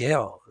in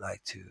jail,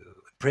 like to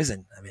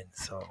prison. I mean,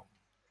 so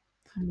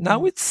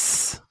now Mm.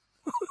 it's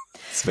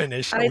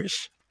finished. I I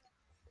wish.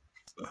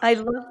 I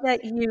love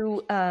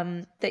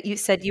that you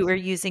said you were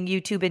using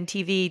YouTube and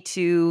TV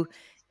to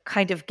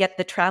kind of get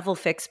the travel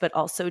fix, but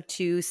also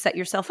to set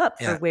yourself up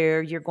for Yeah,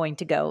 where you're going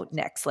to go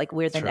next, like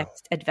where the true.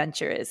 next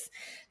adventure is.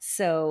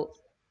 So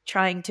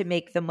trying to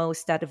make the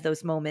most out of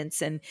those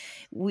moments. And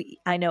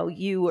I know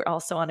you were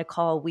also on a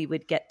call. We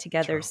would get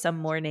together True. some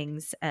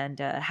mornings and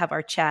have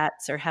our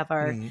chats or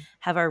Mhm.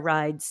 have our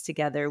rides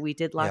together. We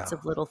did lots Yeah,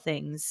 of little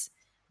things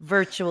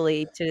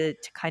virtually to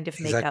kind of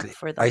make up exactly.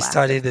 for the I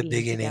lack started of the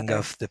being beginning together.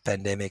 of the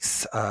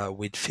pandemics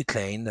with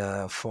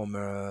FitLane,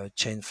 former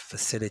chain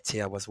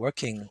facility I was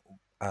working,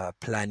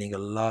 planning a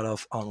lot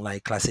of online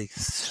classes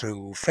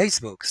through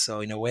Facebook. So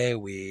in a way,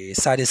 we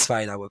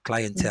satisfied our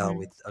clientele Hmm.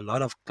 with a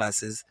lot of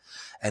classes,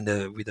 and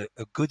with a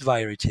good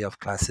variety of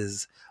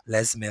classes: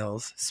 Les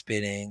Mills,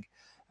 spinning,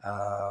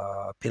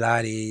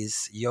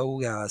 Pilates,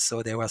 yoga.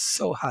 So they were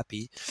so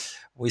happy.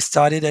 We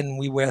started and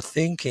we were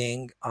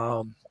thinking,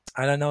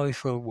 I don't know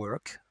if it'll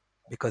work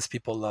because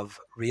people love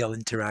real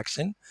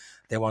interaction.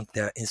 They want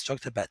their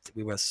instructor, but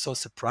we were so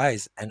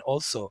surprised, and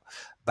also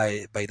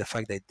by the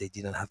fact that they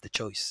didn't have the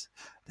choice.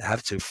 They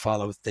have to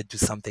follow. They do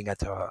something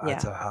at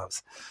Yeah, our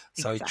house,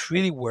 so it exactly.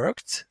 really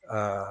worked.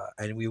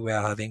 And we were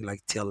having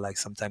like till like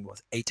sometime it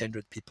was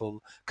 800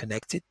 people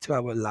connected to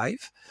our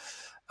live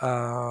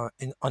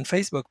on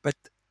Facebook, but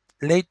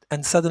late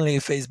and suddenly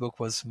Facebook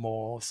was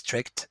more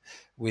strict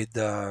with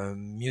the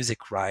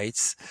music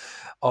rights.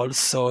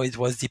 Also, it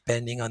was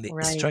depending on the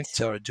Right.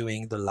 instructor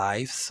doing the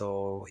live.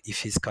 So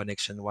if his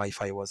connection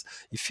Wi-Fi was,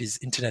 if his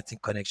internet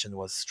connection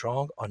was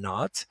strong or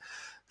not.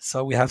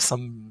 So we have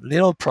some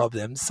little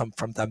problems some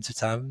from time to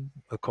time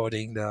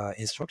according the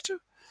instructor.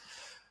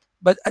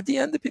 But at the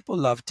end, the people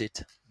loved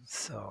it.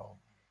 So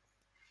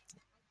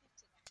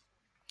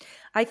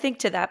I think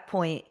to that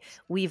point,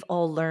 we've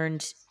all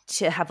learned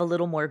to have a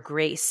little more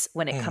grace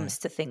when it mhm, comes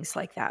to things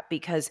like that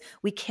because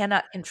we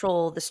cannot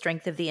control the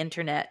strength of the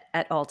internet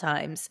at all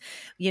times.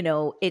 You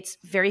know, it's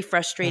very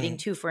frustrating mhm.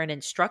 too for an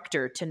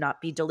instructor to not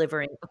be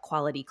delivering a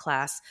quality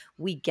class.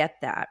 We get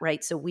that,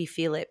 right? So we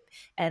feel it.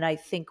 And I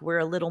think we're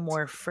a little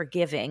more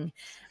forgiving,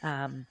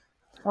 um,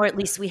 or at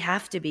least we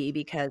have to be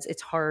because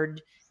it's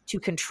hard to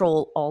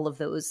control all of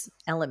those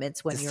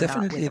elements when It's you're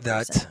not with definitely a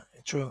person, that.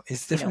 True.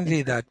 It's in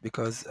definitely person. that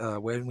because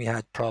when we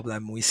had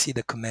problem, we see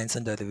the comments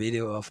under the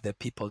video of the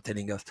people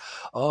telling us,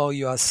 "Oh,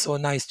 you are so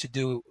nice to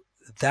do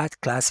that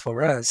class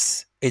for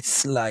us."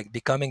 It's like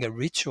becoming a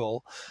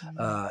ritual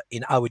Mm,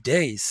 in our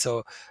days.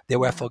 So they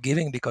were yeah.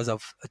 forgiving because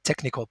of a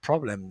technical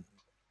problem.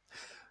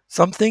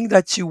 Something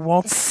that you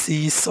won't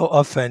see so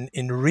often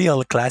in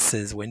real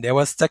classes. When there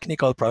was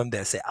technical problem,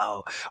 they say,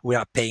 "Oh, we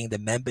are paying the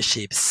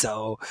membership,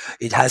 so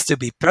it has to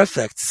be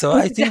perfect." So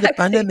I think the Exactly.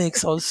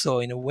 pandemics also,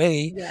 in a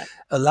way, Yeah.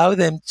 allow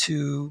them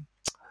to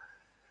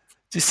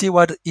see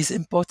what is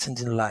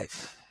important in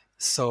life.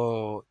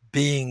 So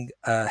being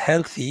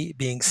healthy,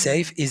 being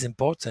safe Mm. is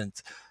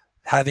important.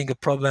 Having a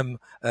problem,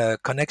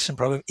 connection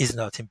problem, is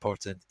not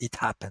important. It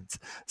happens.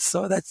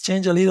 So that's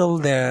changed a little.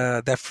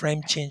 Their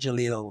frame changed a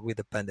little with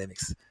the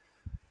pandemics.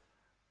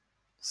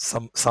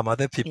 Some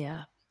other people,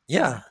 Yeah.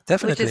 yeah, Yeah.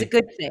 Which is a definitely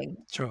good thing.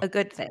 true. A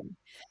good thing.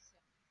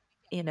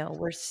 You know,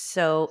 we're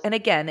so, and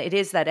again, it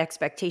is that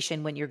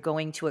expectation when you're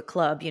going to a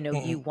club, you know,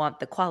 you Hmm. want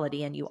the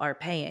quality and you are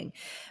paying.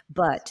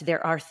 But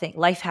there are things,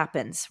 life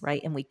happens,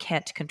 right? And we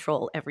can't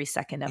control every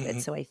second of it.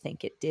 Hmm. So I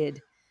think it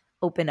did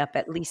open up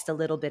at least a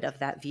little bit of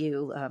that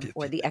view,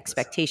 or the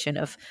expectation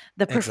of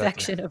the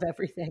Exactly. perfection of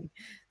everything.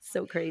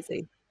 So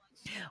crazy.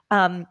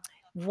 Um,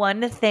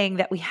 one thing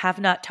that we have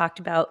not talked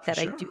about For that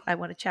sure. I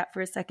want to chat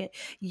for a second.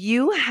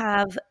 You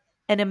have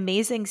an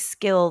amazing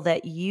skill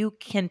that you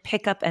can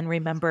pick up and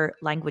remember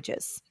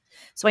languages.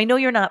 So I know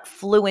you're not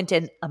fluent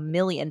in a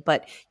million,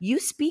 but you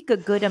speak a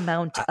good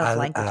amount of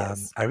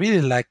languages. I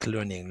really like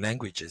learning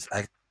languages.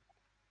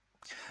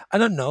 I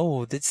don't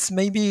know. This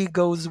maybe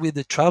goes with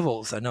the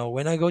travels. I know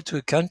when I go to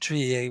a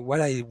country,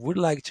 what I would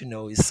like to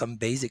know is some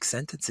basic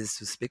sentences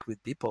to speak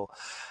with people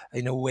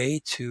in a way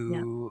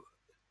Yeah.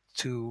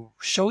 to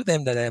show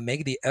them that I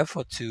make the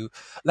effort to,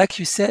 like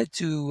you said,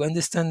 to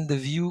understand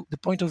the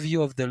point of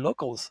view of the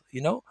locals.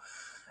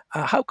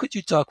 How could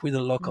you talk with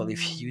a local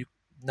if Mm, you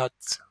not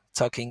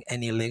talking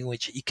any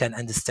language he can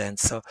understand?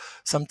 So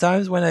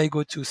sometimes when I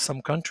go to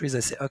some countries, I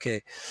say,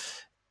 okay,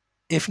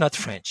 if not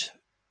French,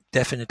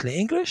 definitely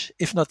English.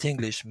 If not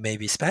English,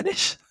 maybe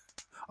Spanish.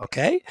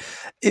 Okay.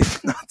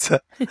 If not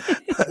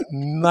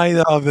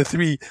neither of the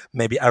three,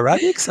 maybe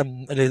Arabic.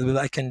 Some a little bit.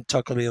 I can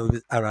talk a little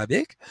bit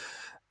Arabic.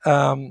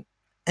 Um,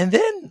 and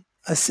then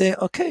I say,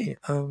 okay,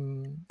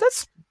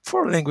 that's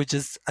four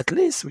languages at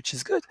least, which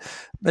is good.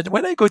 But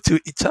when I go to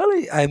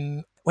Italy,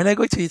 I'm a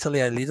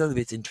little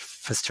bit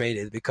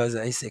frustrated because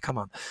I say, come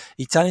on,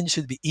 Italian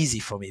should be easy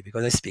for me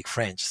because I speak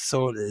French.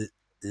 So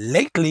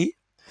lately,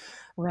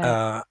 right.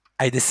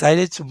 I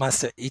decided to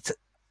master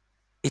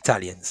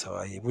Italian. So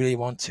I really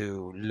want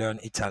to learn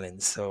Italian.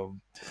 So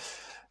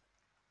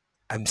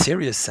I'm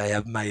serious. I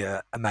have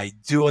my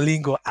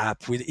Duolingo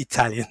app with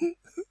Italian.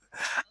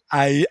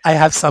 I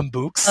have some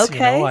books,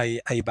 Okay.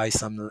 I buy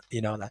some,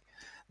 like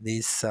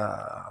these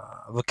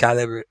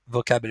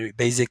vocabulary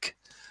basic,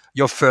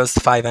 your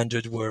first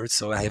 500 words.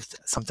 So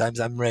sometimes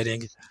I'm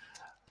reading.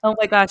 Oh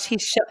my gosh,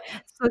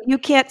 so you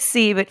can't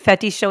see, but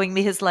Fetty's showing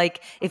me his,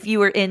 like, if you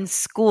were in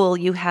school,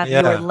 you have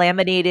your Yeah.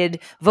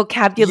 laminated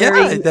Yeah,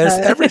 vocabulary, there's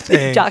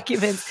everything.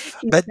 documents.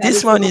 He's But got this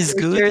his one little is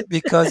good brochures.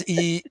 because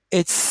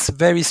it's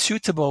very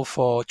suitable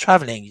for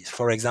traveling.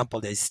 For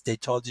example, they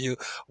told you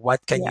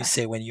what can you Yeah,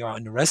 say when you are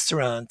in a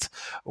restaurant,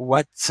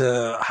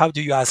 how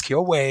do you ask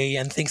your way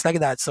and things like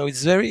that. So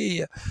it's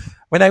very.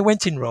 When I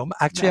went in Rome,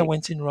 actually, I right.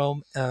 went in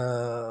Rome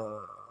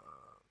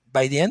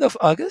by the end of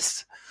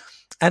August,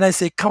 and I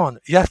say, "Come on,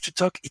 you have to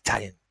talk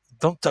Italian.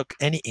 Don't talk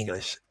any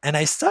English." And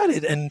I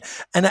started, and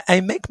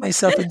I make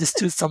myself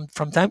understood some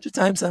from time to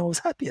time. So I was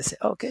happy. I said,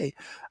 "Okay,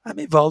 I'm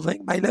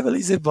evolving. My level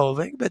is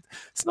evolving, but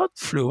it's not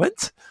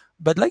fluent."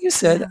 But like you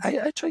said, Yeah.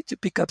 I try to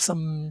pick up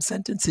some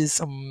sentences,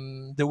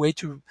 some the way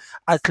to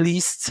at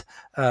least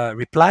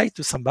reply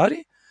to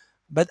somebody.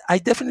 But I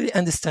definitely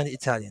understand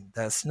Italian.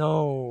 There's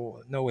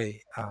no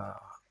way.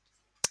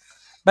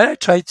 But I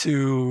try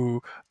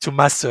to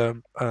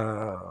master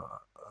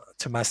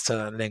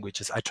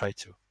languages. I try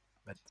to,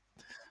 but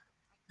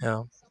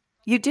yeah,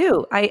 You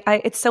do.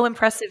 It's so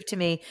impressive to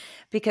me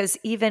because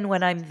even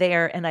when I'm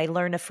there and I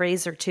learn a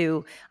phrase or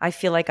two, I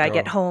feel like I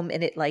get yeah, home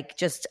and it like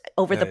just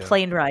over yeah, the yeah,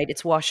 plane ride,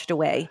 it's washed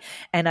away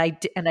and I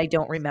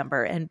don't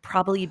remember. And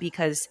probably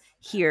because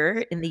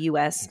here in the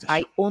US,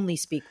 I only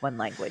speak one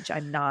language.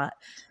 I'm not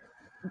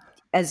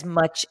as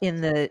much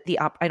in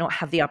I don't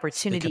have the speak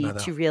opportunity another.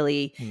 to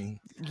really Mm,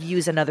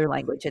 use another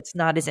language. It's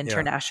not as yeah,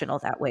 international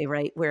that way,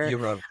 right? Where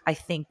Europe. I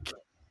think,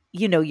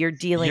 you're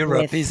dealing Europe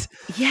with is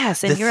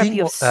yes, in Europe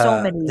you have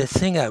so the many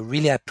thing I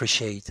really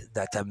appreciate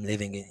that I'm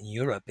living in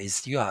Europe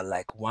is you are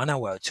like 1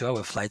 hour, 2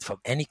 hour flight from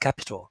any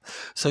capital,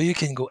 so you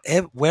can go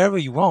wherever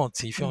you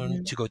want. If you want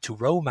Mhm. to go to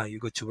Roma, you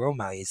go to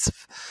Roma.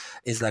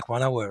 It's like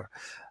 1 hour.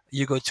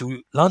 You go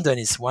to London,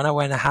 it's 1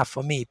 hour and a half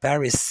for me.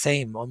 Paris,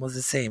 same, almost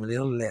the same, a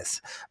little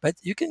less. But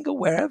you can go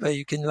wherever.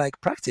 You can like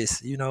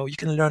practice. You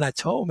can learn at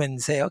home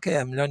and say, okay,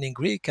 I'm learning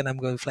Greek and I'm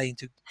going to fly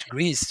to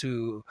Greece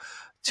to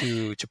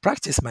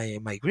practice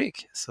my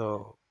Greek.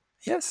 So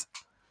yes,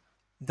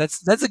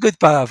 that's a good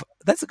part of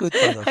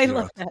I love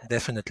Europe, that.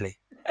 definitely.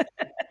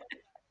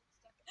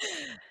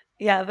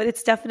 Yeah, but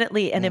it's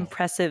definitely an Mm.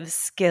 impressive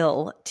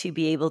skill to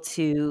be able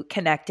to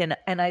connect and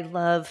I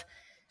love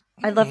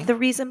Mm-mm. the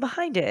reason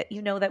behind it.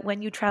 You know that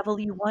when you travel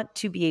you want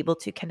to be able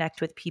to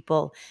connect with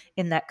people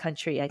in that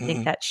country. I think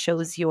Mm-mm. that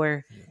shows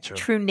your True.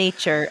 true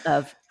nature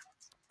of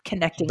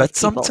connecting But with people.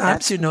 sometimes,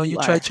 That's who you you try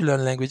are. to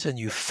learn language and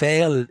you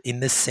fail in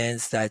the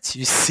sense that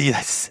you see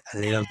that's a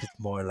little bit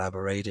more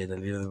elaborated, a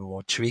little bit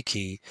more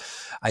tricky.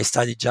 I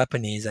studied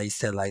Japanese. I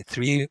said like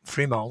 3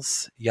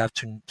 months. You have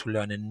to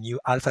learn a new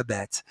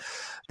alphabet.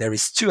 There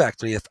is two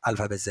actually of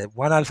alphabets. There's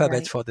one alphabet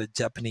Right. for the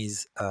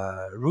Japanese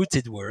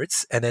rooted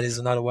words, and there is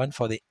another one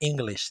for the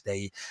English.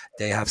 They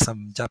have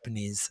some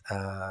Japanese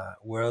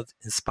word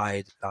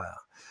inspired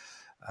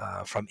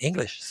from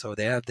English, so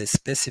they have this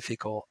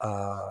specific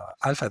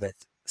alphabet.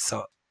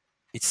 So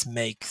it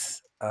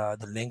makes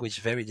the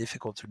language very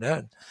difficult to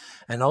learn,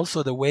 and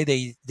also the way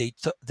they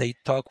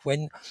talk.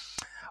 When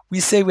we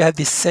say, we have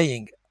this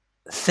saying,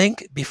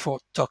 think before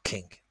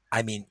talking.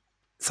 I mean,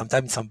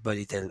 sometimes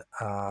somebody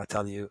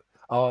tell you,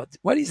 oh,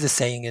 what is the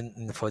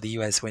saying for the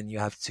US when you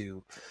have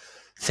to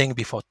think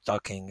before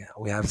talking?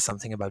 We have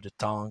something about the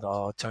tongue,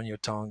 or turn your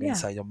tongue Yeah.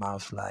 inside your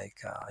mouth,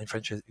 like in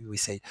French we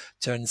say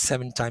turn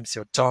 7 times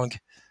your tongue.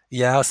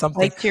 Yeah, or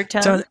something. Bite your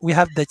tongue? Turn. We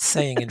have that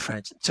saying in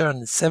French.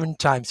 Turn 7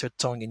 times your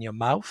tongue in your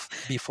mouth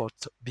before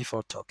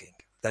talking.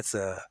 That's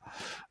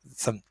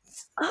some.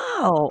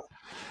 Oh,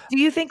 do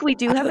you think we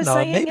do I have don't a know.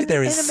 saying Maybe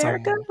there is in America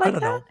some. I like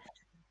don't that? know.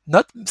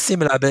 Not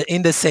similar, but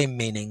in the same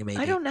meaning, I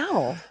maybe. don't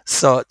know.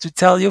 So to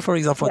tell you, for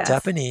example, Yes.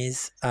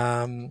 Japanese,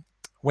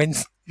 when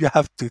you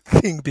have to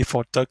think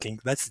before talking,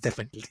 that's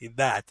definitely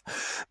that,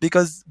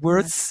 because Yeah.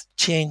 words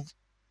change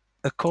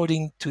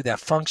according to their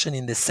function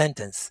in the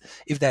sentence.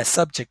 If they're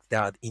subject, they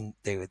are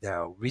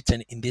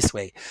written in this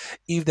way.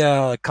 If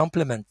they're a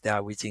complement, they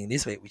are written in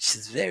this way, which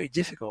is very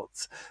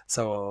difficult.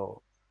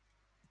 So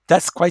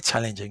that's quite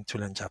challenging to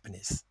learn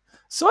Japanese.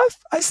 So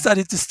I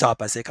started to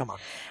stop. I say, come on,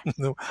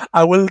 no,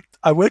 I will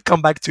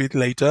come back to it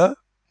later,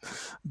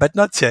 but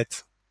not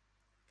yet.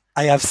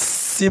 I have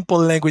simple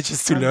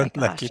languages to Oh my learn like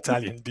gosh.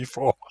 Italian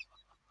before.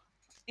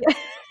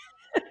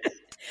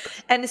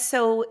 And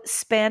so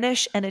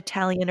Spanish and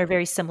Italian are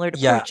very similar to Yeah,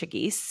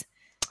 Portuguese.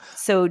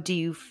 So do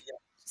you f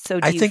so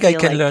I do you think I feel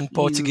can like learn you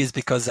Portuguese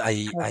because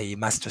have I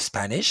master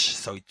Spanish,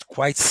 so it's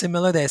quite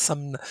similar. There's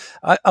some.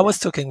 I yeah, was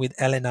talking with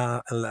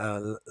Elena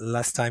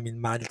last time in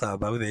Malta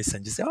about this,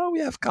 and she said, "Oh, we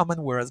have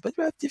common words, but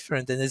we have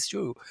different." And it's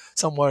true.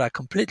 Some words are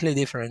completely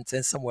different,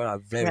 and some words are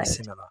very right.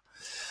 similar.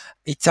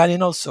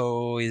 Italian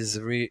also is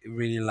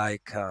really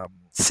like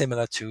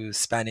similar to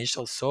Spanish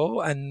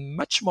also, and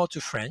much more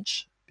to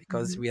French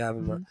because Mhm, we have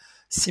mhm.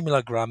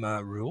 similar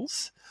grammar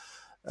rules.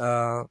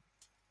 Uh,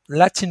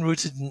 Latin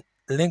rooted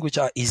language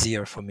are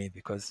easier for me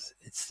because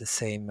it's the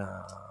same,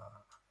 how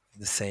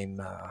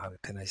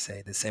can I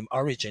say, the same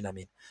origin. I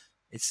mean,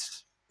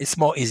 it's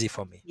more easy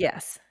for me.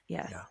 Yes,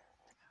 yes. Yeah.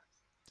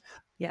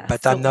 Yeah,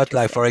 But so I'm not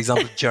like, for interesting.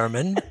 example,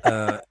 German.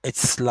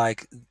 It's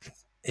like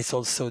it's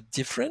also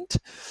different,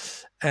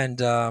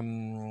 and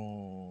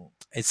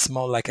it's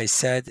more like I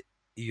said.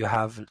 You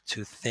have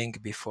to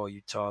think before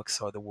you talk,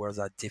 so the words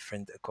are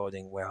different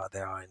according where they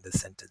are in the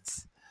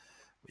sentence,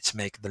 which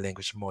make the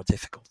language more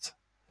difficult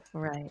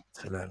Right.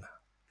 to learn.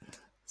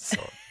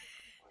 So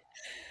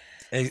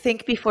e-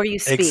 Think before you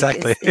speak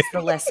exactly. is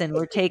the lesson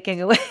we're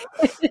taking away.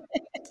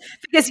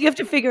 Because you have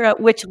to figure out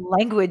which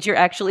language you're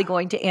actually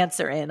going to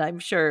answer in, I'm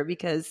sure,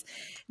 because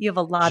you have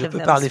a lot Je of peux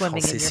them parler swimming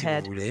français in your si vous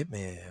head. voulez,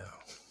 mais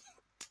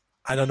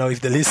I don't know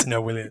if the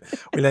listener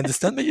will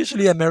understand. But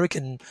usually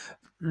American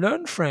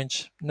learn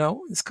French.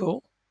 No, it's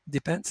cool.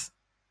 Depends.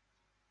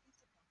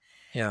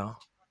 Yeah,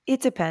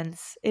 It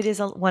depends. It is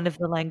one of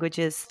the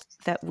languages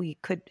that we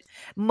could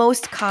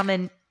most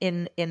common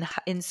in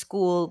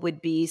school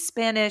would be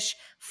Spanish,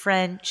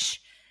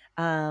 French.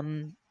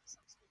 Um,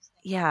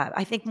 yeah,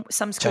 I think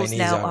some schools Chinese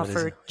now are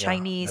already. offer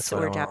Yeah, that's Chinese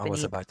what or I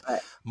was Japanese, about.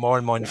 but More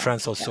and more in yeah,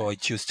 France yeah. also.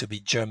 It used to be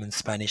German,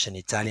 Spanish, and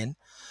Italian.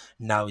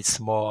 Now it's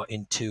more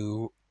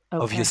into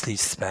Okay. obviously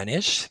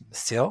Spanish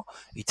still,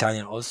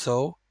 Italian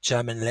also,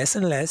 German less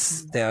and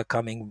less. Mm. They are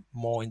coming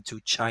more into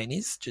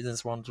Chinese.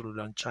 Students want to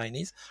learn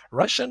Chinese,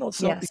 Russian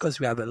also Yes. because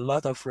we have a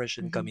lot of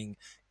Russian Hmm. coming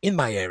in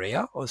my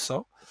area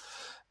also.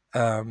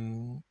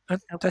 And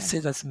that's Okay.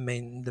 it. That's the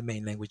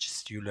main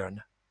languages you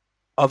learn.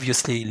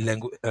 Obviously,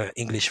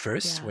 English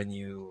first. Yeah. When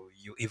you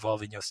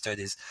evolve in your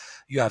studies,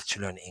 you have to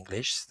learn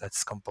English.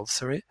 That's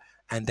compulsory,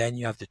 and then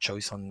you have the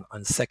choice on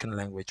second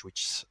language,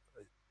 which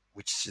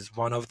is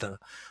one of the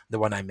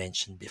one I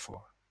mentioned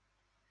before.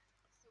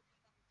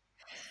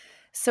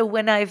 So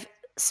when I've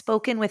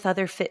spoken with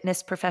other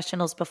fitness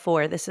professionals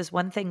before, this is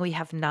one thing we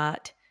have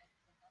not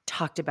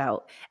talked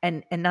about,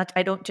 and not,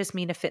 I don't just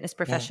mean a fitness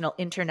Mm, professional,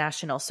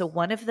 international. So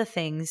one of the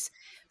things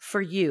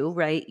for you,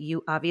 right,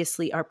 you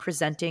obviously are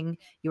presenting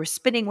your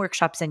spinning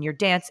workshops and your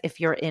dance. If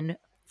you're in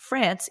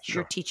France,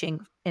 you're sure.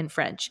 teaching in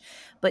French,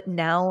 but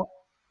now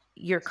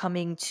you're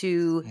coming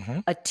to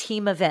Hmm. a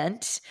team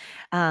event,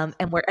 and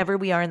wherever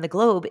we are in the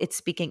globe, it's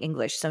speaking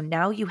English. So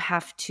now you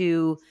have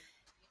to,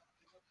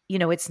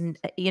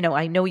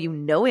 I know you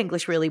know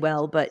English really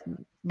well, but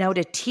now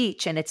to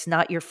teach and it's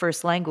not your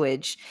first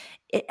language,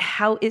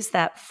 how is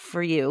that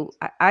for you?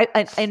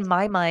 In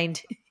my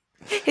mind,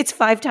 it's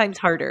 5 times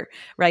harder,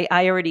 right?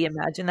 I already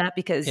imagine that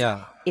because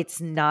Yeah,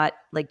 it's not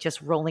like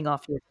just rolling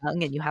off your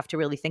tongue and you have to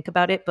really think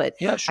about it, but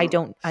yeah, sure.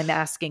 I'm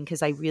asking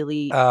because I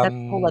really that's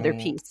a whole other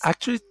piece.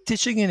 Actually,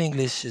 teaching in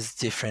English is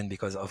different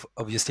because of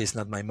obviously it's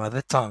not my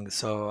mother tongue,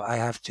 so I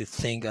have to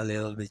think a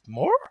little bit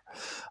more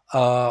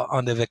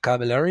on the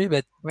vocabulary.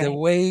 But the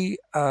Right. way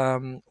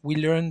we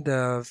learn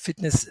the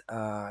fitness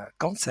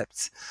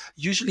concepts,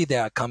 usually they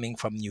are coming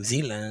from New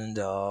Zealand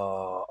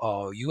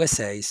or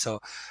USA. So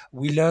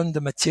we learn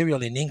the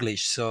material in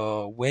English.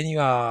 So when you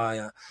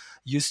are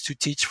used to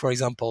teach, for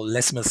example,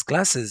 Les Mis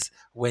classes,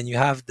 when you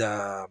have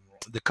the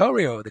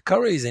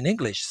choreo is in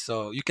English,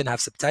 so you can have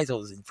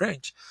subtitles in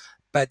French.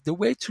 But the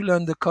way to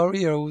learn the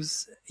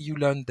choreos, you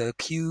learn the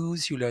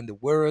cues, you learn the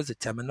words, the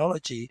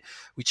terminology,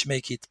 which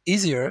make it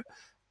easier.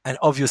 And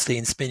obviously,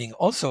 in spinning,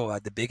 also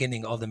at the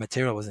beginning, all the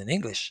material was in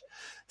English,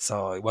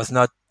 so it was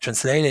not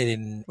translated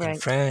in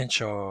Right.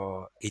 French,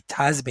 or it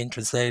has been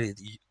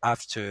translated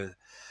after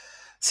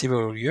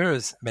several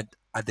years. But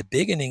at the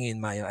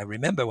beginning, I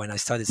remember when I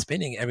started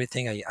spinning,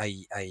 everything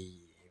I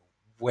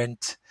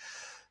went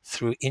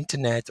through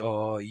internet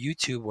or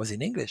YouTube was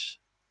in English.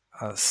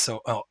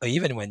 So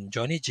even when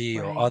Johnny G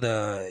or Right.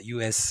 other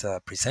US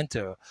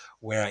presenter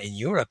were in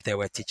Europe, they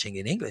were teaching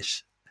in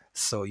English.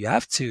 So you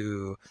have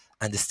to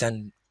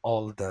understand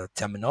all the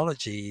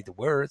terminology, the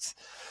words,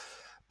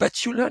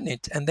 but you learn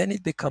it and then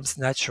it becomes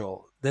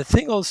natural. The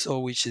thing also,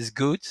 which is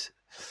good,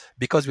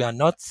 because we are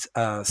not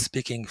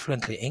speaking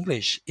fluently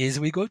English, is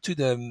we go to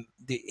the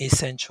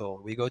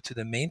essential. We go to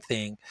the main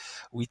thing.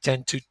 We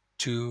tend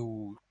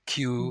to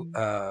cue Mm.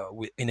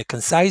 in a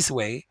concise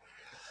way.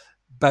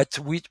 But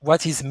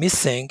what is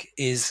missing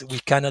is we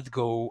cannot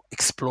go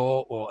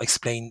explore or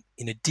explain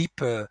in a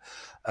deeper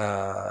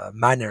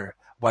manner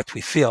what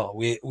we feel.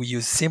 We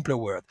use simpler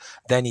word.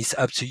 Then it's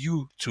up to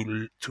you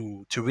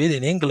to read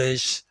in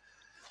English.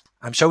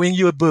 I'm showing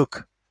you a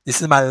book.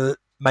 This is my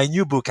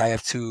new book. I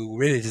have to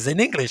read it. It's in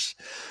English,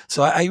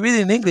 so I read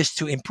in English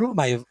to improve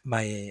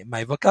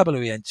my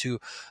vocabulary and to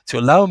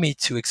allow me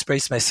to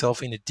express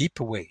myself in a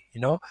deeper way.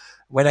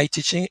 When I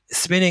teaching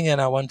spinning and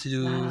I want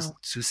Wow.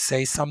 to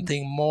say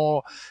something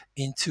more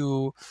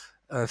into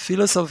a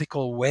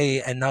philosophical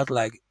way and not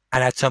like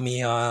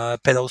anatomy,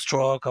 pedal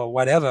stroke or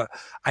whatever.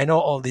 I know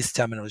all this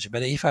terminology,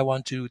 but if I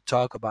want to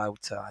talk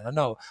about I don't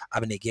know,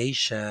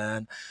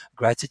 abnegation,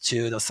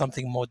 gratitude or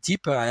something more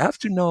deeper, I have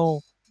to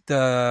know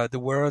the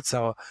words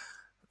or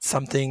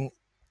something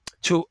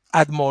to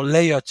add more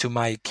layer to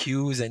my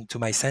cues and to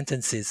my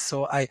sentences.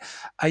 So I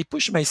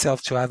push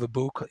myself to have a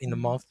book in a Mm.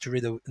 month to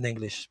read an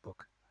English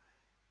book.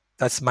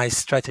 That's my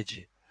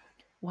strategy.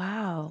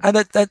 Wow. And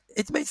that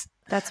it makes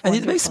That's And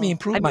it makes me wonderful.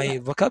 I improve mean, my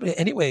vocabulary.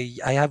 Anyway,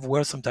 I have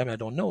words sometimes I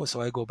don't know,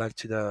 so I go back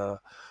to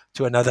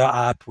another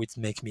app which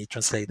make me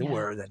translate the yeah.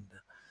 word,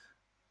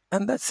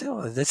 and that's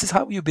it. This is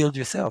how you build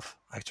yourself,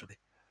 actually.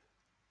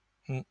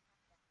 Mm,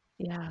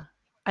 Yeah.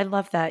 I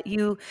love that.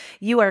 You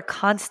are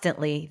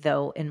constantly,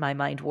 though, in my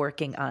mind,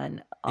 working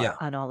yeah.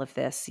 on all of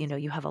this. You know,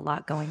 you have a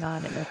lot going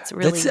on, and That's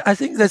I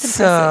think that's that's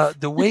impressive.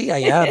 the way I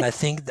am. I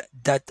think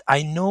that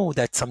I know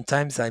that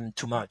sometimes I'm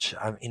too much.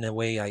 In a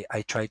way,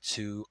 I try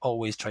to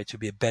always try to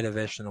be a better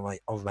version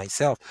of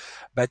myself.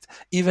 But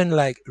even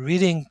like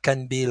reading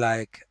can be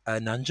like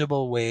an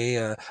tangible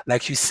way,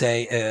 like you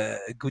say,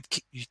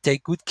 you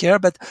take good care.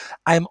 But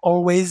I'm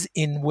always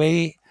in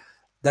way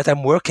that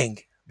I'm working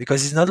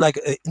because it's not like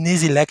an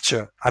easy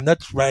lecture. I'm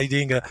not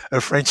writing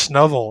a French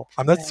novel.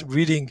 I'm not Right.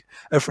 reading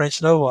a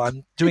French novel.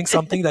 I'm doing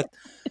something that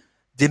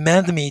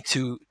demand me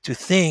to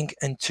think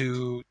and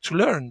to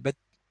learn. But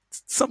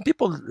some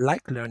people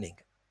like learning,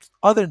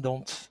 other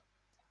don't.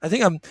 I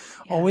think I'm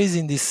Yeah. always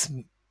in this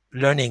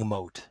learning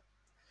mode,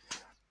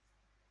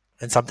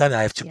 and sometimes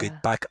I have to get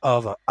Yeah. back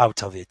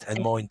out of it and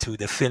And more into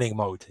the feeling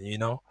mode.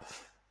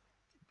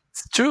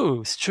 It's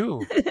true. It's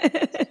true.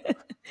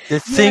 The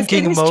yes,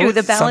 it thinking is true. mode,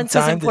 The balance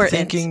is sometimes the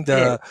important. thinking, It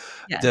is. the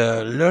Yeah.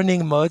 the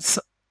learning modes,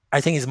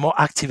 I think is more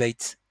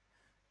activate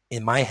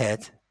in my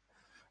head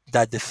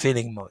than the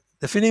feeling mode.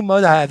 The feeling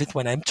mode, I have it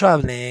when I'm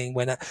traveling,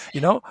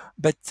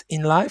 but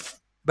in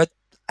life, but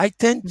I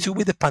tend to, Mhm.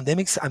 with the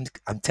pandemics,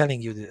 I'm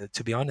telling you,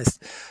 to be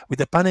honest, with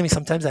the pandemic,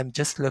 sometimes I'm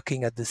just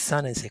looking at the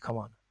sun and say, come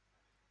on,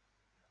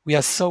 we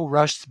are so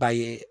rushed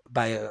by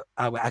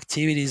our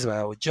activities or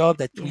our job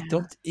that we Yeah.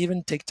 don't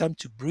even take time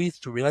to breathe,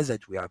 to realize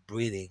that we are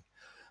breathing.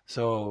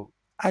 So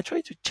I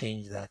try to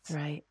change that.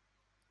 Right.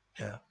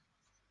 Yeah.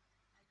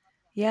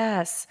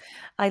 Yes.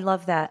 I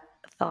love that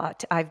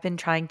thought. I've been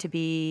trying to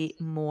be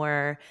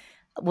more,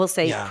 we'll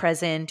say, Yeah.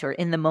 present or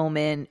in the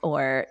moment,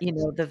 or,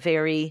 the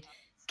very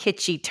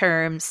kitschy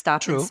term,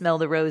 stop and True. smell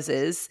the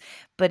roses.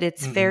 But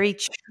it's Mm-mm. very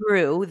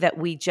true that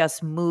we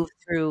just move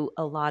through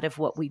a lot of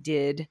what we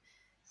did,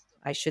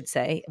 I should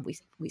say,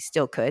 we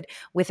still could,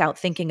 without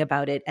thinking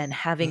about it and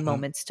having Mm-mm.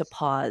 moments to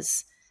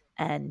pause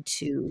and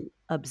to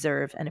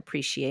observe and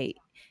appreciate.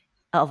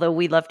 Although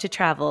we love to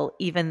travel,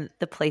 even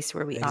the place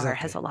where we are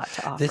has Exactly. a lot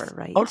to This offer,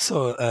 right?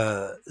 also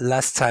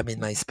last time in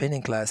my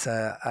spinning class,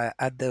 I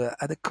at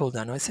the cool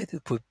down, I said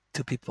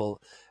to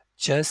people,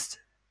 just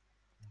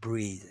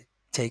breathe,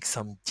 take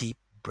some deep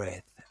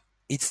breath.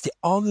 It's the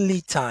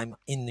only time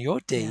in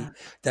your day Yeah.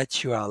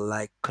 that you are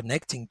like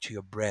connecting to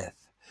your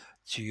breath,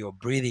 to your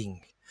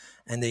breathing.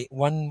 And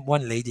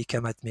one lady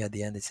came at me at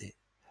the end and said,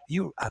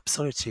 "You're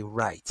absolutely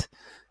right.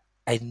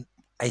 I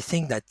I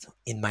think that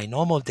in my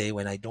normal day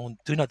when I don't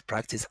do not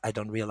practice, I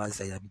don't realize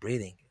that I'm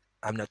breathing.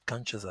 I'm not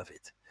conscious of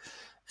it."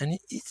 And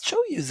it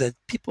shows you that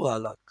people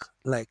are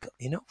like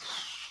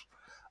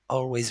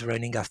always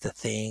running after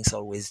things,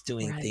 always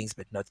doing Right. things,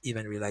 but not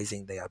even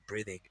realizing they are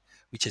breathing,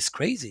 which is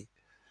crazy.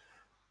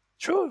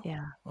 True.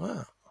 Yeah,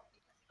 Wow.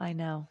 I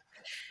know.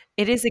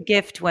 It is a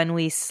gift when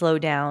we slow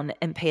down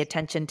and pay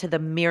attention to the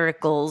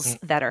miracles Mm,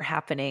 that are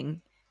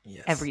happening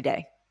yes. every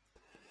day.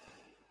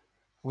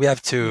 We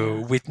have to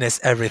Yeah. witness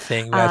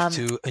everything. We have Um,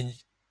 to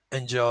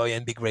enjoy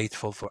and be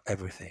grateful for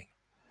everything.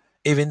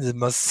 Even the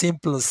most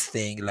simplest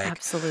thing,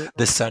 like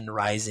the Absolutely. sun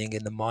rising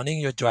in the morning,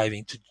 you're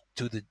driving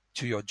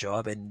to your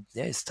job, and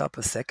yeah, stop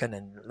a second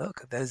and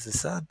look, there's the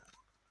sun.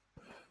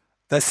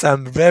 That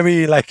sounds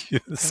very like you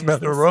There's smell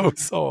a the sun.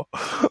 rose,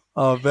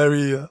 or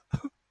very,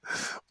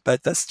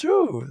 but that's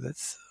true.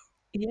 That's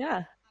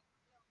Yeah.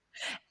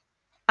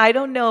 I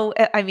don't know.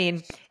 I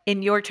mean,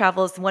 in your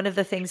travels, one of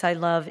the things I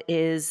love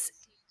is,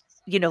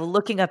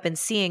 looking up and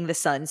seeing the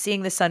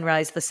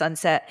sunrise, the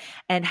sunset,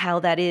 and how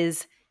that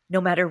is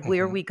no matter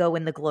where mhm. we go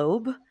in the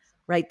globe,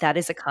 right? That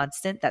is a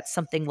constant. That's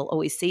something we'll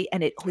always see.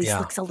 And it always Yeah,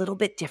 looks a little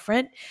bit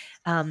different,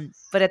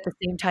 but at the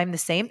same time, the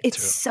same.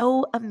 It's true.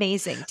 so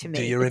amazing to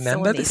Do me. you It's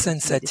so remember the amazing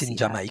to me to sunset in see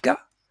that. Jamaica?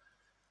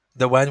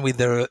 The one with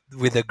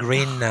the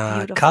green Oh,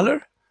 beautiful.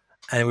 color?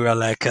 And we were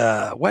like,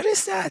 what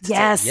is that? It's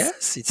like, Yes.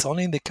 yes, it's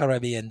only in the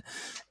Caribbean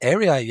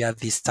area you have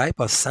this type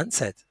of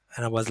sunset.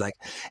 And I was like,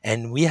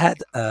 and we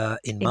had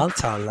in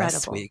Malta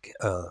last Incredible. week,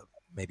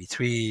 maybe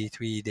three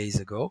days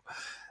ago,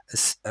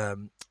 a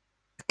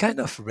kind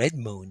of red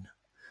moon.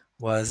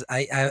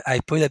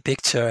 I put a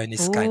picture and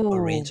it's kind of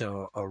orange Ooh.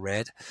 or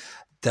red.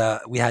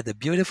 We had a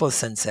beautiful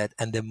sunset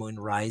and the moon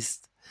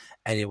rised,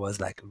 and it was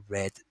like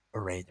red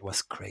orange. It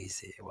was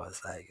crazy. It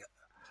was like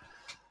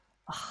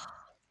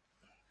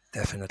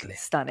definitely,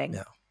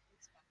 Stunning. yeah.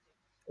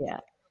 Yeah.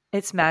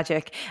 It's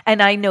magic.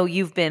 And I know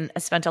you've been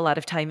spent a lot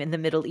of time in the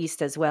Middle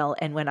East as well.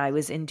 And when I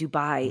was in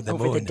Dubai The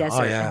over the moon.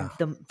 Oh desert yeah. and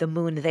the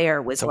moon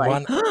there was So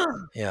like one,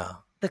 yeah.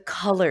 the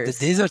The colors.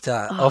 desert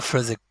Oh,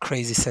 offers a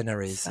crazy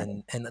sceneries,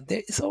 stunning. and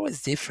it's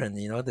always different.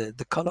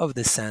 The color of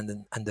the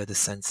sand under the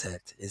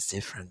sunset is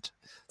different.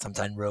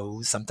 Sometimes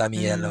rose, sometimes Mm,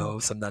 yellow,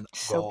 sometimes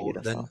so golden.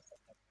 beautiful.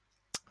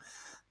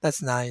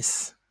 That's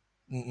nice.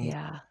 Mm-mm.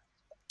 Yeah,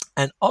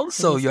 And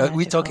it also, is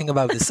we're talking magical.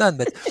 about the sun,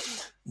 but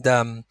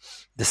the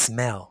the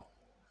smell.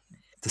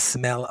 the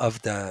smell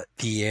of the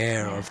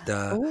air of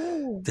Yeah.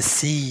 Oh, the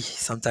sea.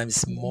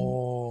 Sometimes mhm.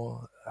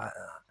 more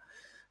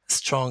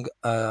strong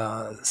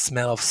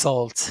smell of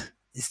salt.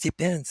 It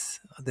depends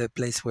on the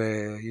place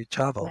where you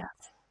travel. Yeah.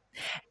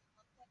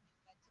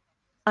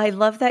 I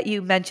love that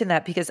you mentioned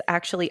that because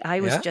actually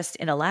I was Yeah. just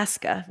in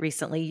Alaska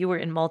recently. You were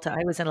in Malta,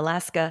 I was in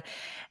Alaska,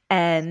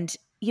 and,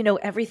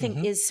 everything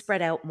Hmm. is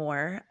spread out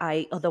more.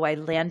 Although I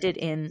landed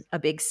in a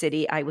big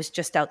city, I was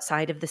just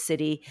outside of the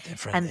city,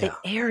 Different. and the Yeah.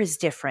 air is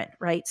different,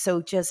 right?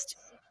 So just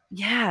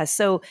yeah,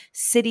 so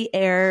city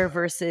air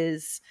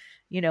versus,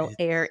 It,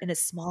 air in a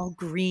small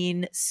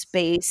green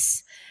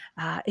space.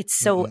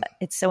 mm-mm,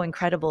 It's so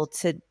incredible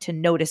to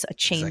notice a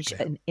change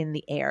exactly. in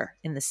the air,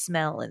 in the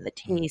smell, in the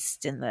Mm,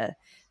 taste, in the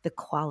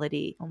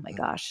quality. Oh my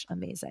mm. gosh,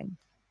 amazing.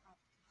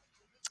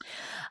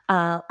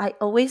 I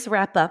always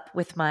wrap up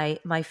with my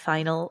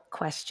final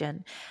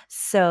question.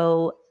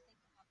 So,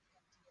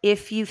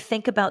 if you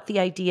think about the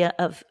idea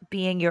of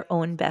being your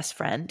own best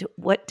friend,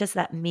 what does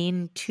that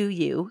mean to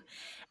you?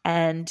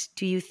 And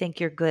do you think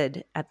you're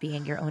good at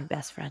being your own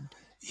best friend?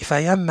 If I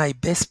am my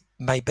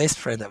best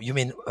friend, you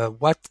mean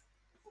what?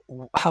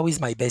 How is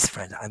my best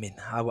friend? I mean,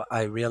 how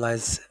I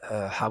realize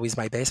how is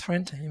my best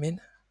friend? You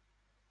mean?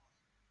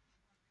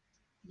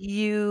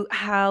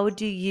 How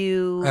do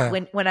you Uh,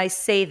 when I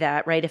say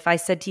that, right? If I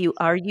said to you,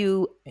 "Are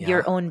you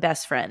your yeah, own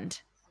best friend?"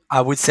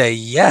 I would say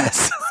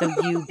yes. So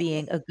you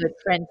being a good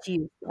friend to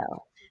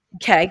yourself.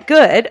 Okay,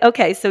 good.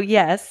 Okay, so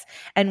yes.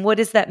 And what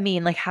does that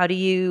mean? Like how do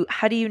you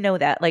know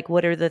that? Like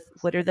what are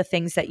the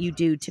things that you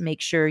do to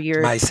make sure To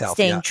you're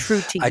myself, yeah. staying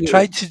true to I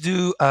try you? to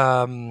do.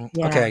 Okay,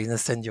 Yeah. I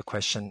understand your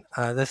question.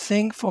 The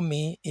thing for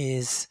me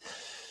is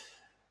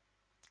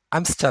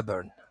I'm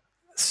stubborn.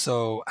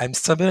 So I'm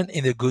stubborn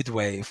in a good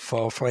way.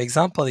 For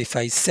example, if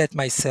I set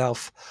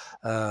myself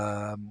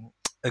a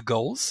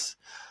goals,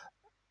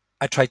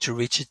 I try to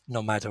reach it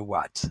no matter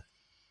what.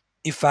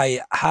 If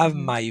I have Mhm.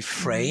 my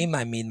Mhm. frame,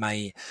 I mean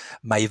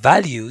my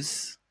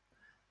values,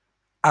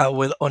 I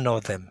will honor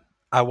them.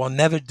 I will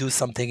never do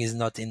something is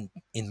not in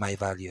my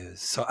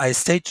values. So I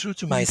stay true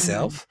to Mhm.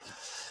 myself,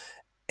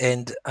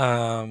 and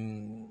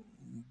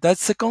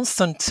that's a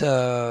constant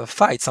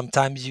fight.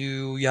 Sometimes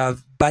you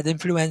have bad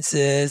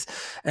influences,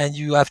 and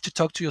you have to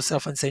talk to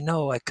yourself and say,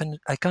 "No, I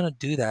cannot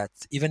do that."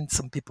 Even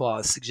some people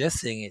are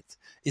suggesting it.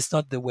 It's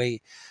not the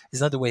way.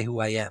 It's not the way who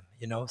I am.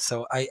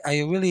 So I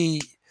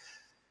really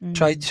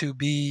try Mhm. to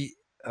be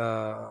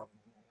uh,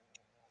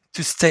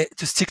 to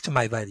stick to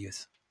my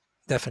values,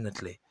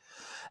 definitely.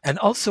 And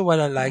also, what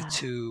I like Yeah.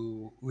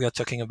 to we are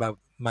talking about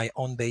my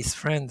own base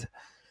friend.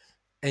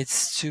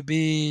 It's to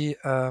be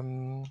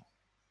how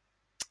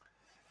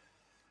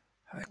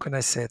can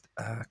I say it?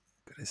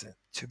 What is it?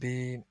 To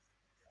be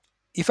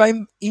if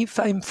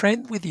I'm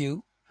friend with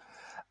you,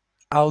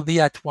 I'll be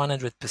at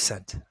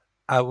 100%.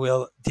 I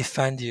will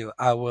defend you.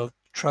 I will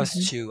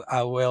Mhm. trust you.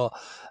 I will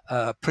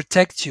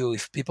protect you.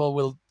 If people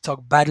will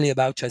talk badly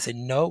about you, I say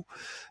no,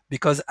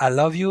 because I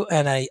love you,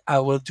 and I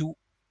will do.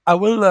 I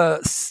will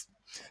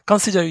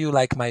consider you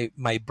like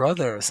my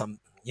brother or some.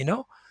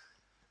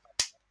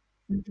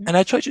 Mhm. And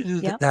I try to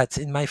do Yep. that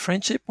in my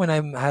friendship. When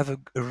I have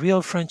a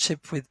real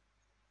friendship with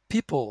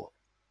people,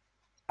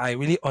 I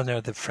really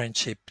honor the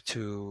friendship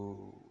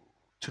to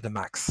the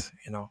max.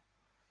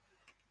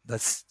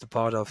 That's the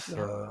part of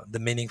Yep. the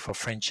meaning for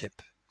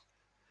friendship.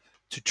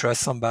 To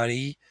trust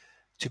somebody,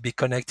 to be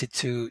connected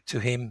to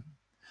him,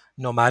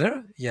 no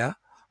matter. Yeah.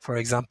 For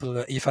example,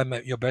 if I'm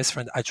your best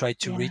friend, I try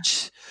to Yeah.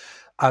 reach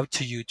out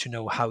to you to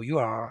know how you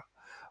are.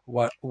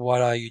 What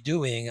are you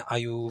doing? Are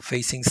you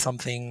facing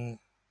something?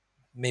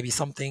 Maybe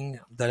something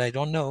that I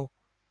don't know.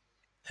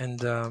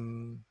 And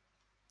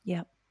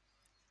Yep.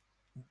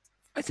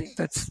 I think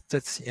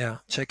that's yeah,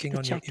 checking The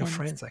on your check-ins.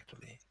 friends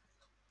actually.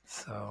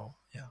 So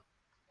yeah,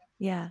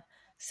 Yeah.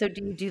 So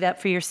do you do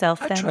that for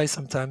yourself I then? try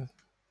sometime.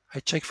 I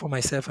check for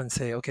myself and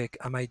say, okay,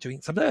 am I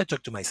doing? Sometimes I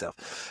talk to myself.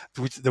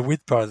 Which the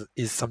weird part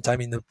is,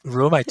 sometime in the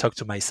room I talk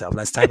to myself.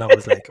 Last time I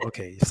was like,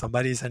 okay, if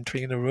somebody is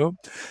entering the room,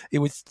 it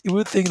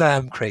would think that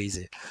I'm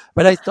crazy.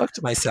 But I talk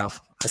to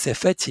myself. I say,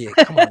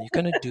 Fetty, come on, you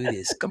cannot do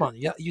this. Come on,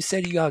 yeah, you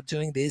said you are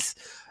doing this.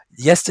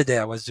 Yesterday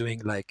I was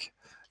doing like,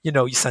 you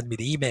sent me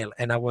the email,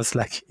 and I was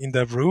like in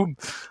the room.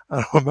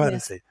 And I Yeah.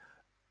 say,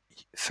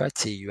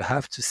 Fatty, you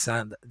have to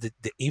send the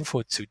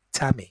info to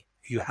Tammy.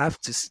 You have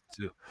to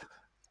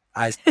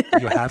I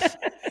you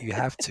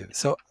have to.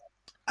 So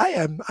I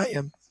am.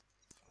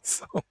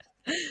 So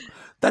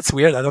that's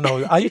weird. I don't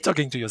know. Are you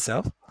talking to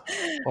yourself,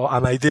 or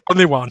am I the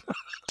only one?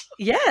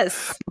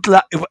 Yes.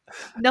 Like,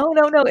 No,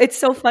 no, no, it's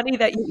so funny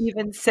that you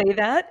even say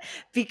that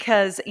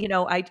because,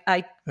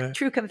 I uh,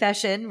 true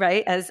confession,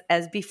 right?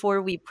 As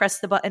before we press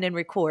the button and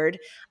record,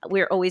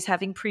 we're always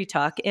having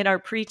pre-talk. In our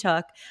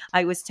pre-talk,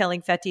 I was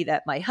telling Fetty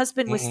that my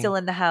husband was mm-mm, still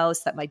in the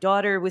house, that my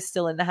daughter was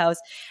still in the house,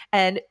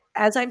 and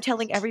as I'm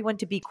telling everyone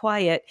to be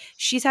quiet,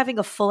 she's having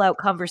a full out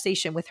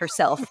conversation with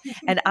herself.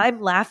 And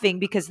I'm laughing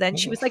because then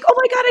she mm-mm, was like, "Oh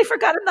my God, I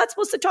forgot I'm not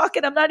supposed to talk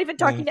and I'm not even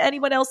mm. talking to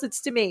anyone else.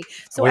 It's to me."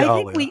 So We I are,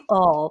 think we are. we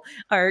all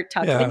are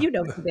talking, and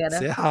Yeah.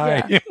 Savannah. Say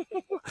hi. Yeah.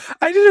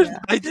 I didn't.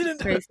 Yeah, I it's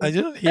didn't. I crazy.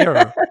 didn't hear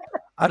her.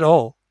 at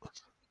all.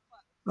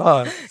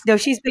 Oh, No,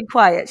 she's been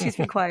quiet. She's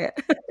been quiet.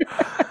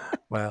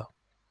 well,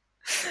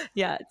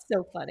 Yeah, it's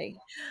so funny.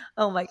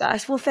 Oh my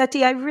gosh. Well,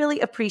 Fetty, I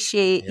really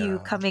appreciate you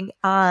yeah. coming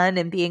on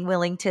and being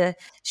willing to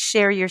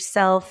share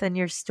yourself and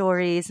your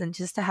stories and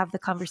just to have the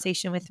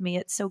conversation with me.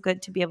 It's so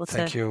good to be able to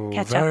Thank you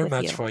catch up very with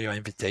much you. for your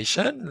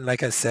invitation.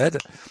 Like I said,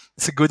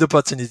 it's a good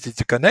opportunity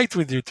to connect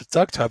with you, to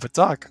talk, to have a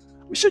talk.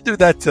 We should do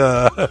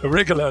that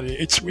regularly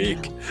each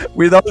week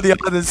with all the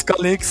other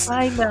colleagues,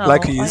 I know.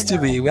 like we I used to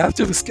know. be. We have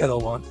to schedule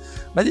one,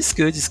 but it's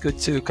good. It's good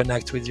to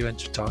connect with you and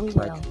to talk, We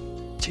like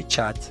will. chit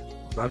chat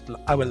about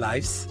our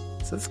lives.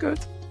 So it's good.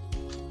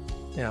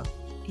 Yeah.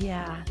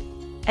 Yeah.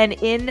 And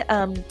in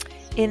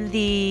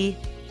the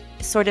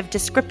sort of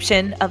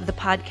description of the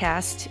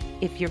podcast,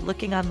 if you're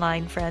looking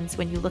online, friends,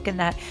 when you look in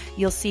that,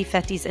 you'll see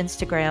Fetty's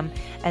Instagram.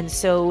 And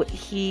so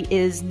he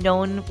is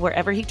known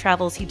wherever he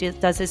travels, he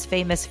does his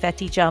famous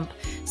Fetty jump.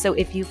 So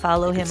if you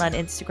follow him on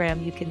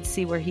Instagram, you can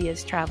see where he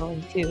is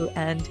traveling to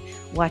and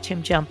watch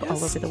him jump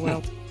all over the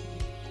world.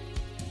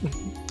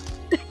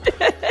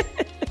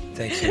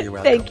 Thank you. You're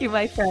welcome. Thank you,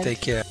 my friend. Take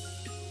care.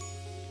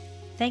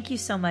 Thank you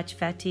so much,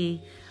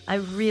 Fetty. I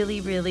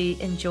really,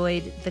 really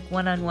enjoyed the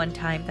one-on-one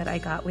time that I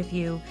got with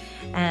you.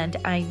 And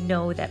I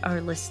know that our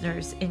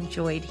listeners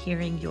enjoyed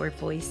hearing your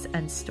voice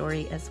and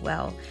story as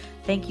well.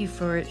 Thank you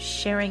for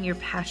sharing your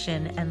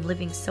passion and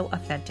living so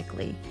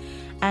authentically.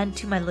 And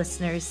to my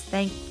listeners,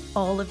 thank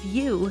all of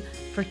you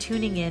for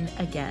tuning in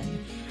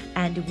again.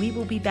 And we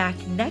will be back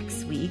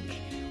next week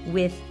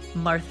with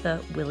Martha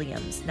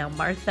Williams. Now,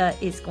 Martha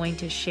is going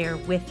to share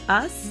with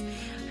us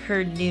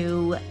her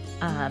new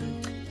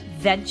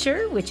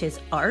venture, which is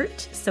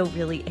art. So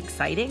really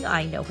exciting.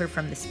 I know her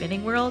from the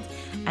spinning world,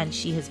 and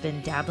she has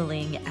been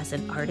dabbling as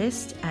an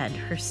artist, and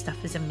her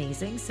stuff is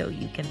amazing. So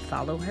you can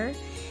follow her.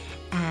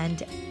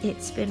 And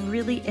it's been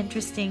really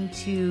interesting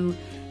to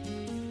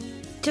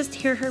just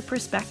hear her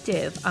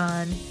perspective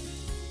on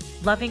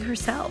loving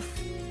herself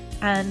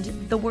and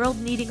the world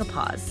needing a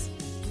pause,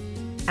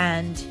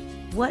 and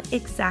what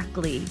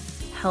exactly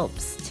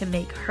helps to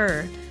make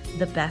her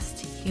the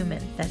best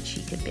human that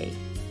she could be.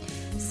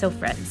 So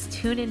friends,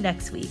 tune in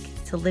next week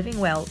to Living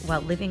Well While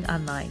Living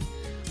Online,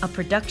 a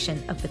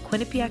production of the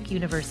Quinnipiac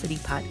University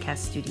Podcast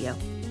Studio.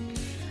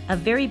 A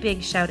very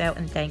big shout out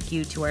and thank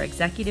you to our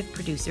executive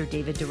producer,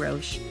 David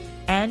DeRoche,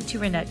 and to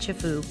Renette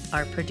Chafu,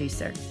 our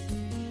producer.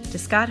 To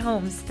Scott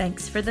Holmes,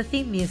 thanks for the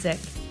theme music.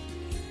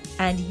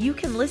 And you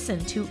can listen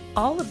to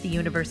all of the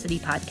university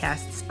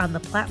podcasts on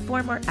the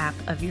platform or app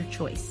of your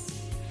choice.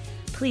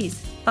 Please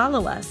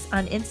follow us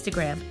on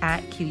Instagram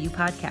at QU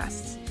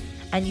Podcasts,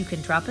 and you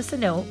can drop us a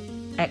note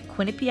at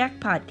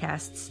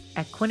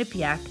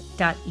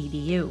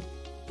quinnipiacpodcasts@quinnipiac.edu.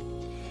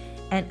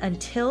 And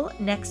until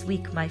next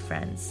week, my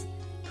friends,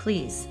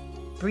 please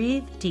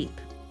breathe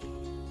deep,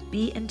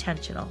 be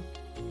intentional,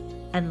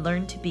 and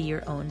learn to be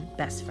your own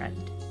best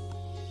friend.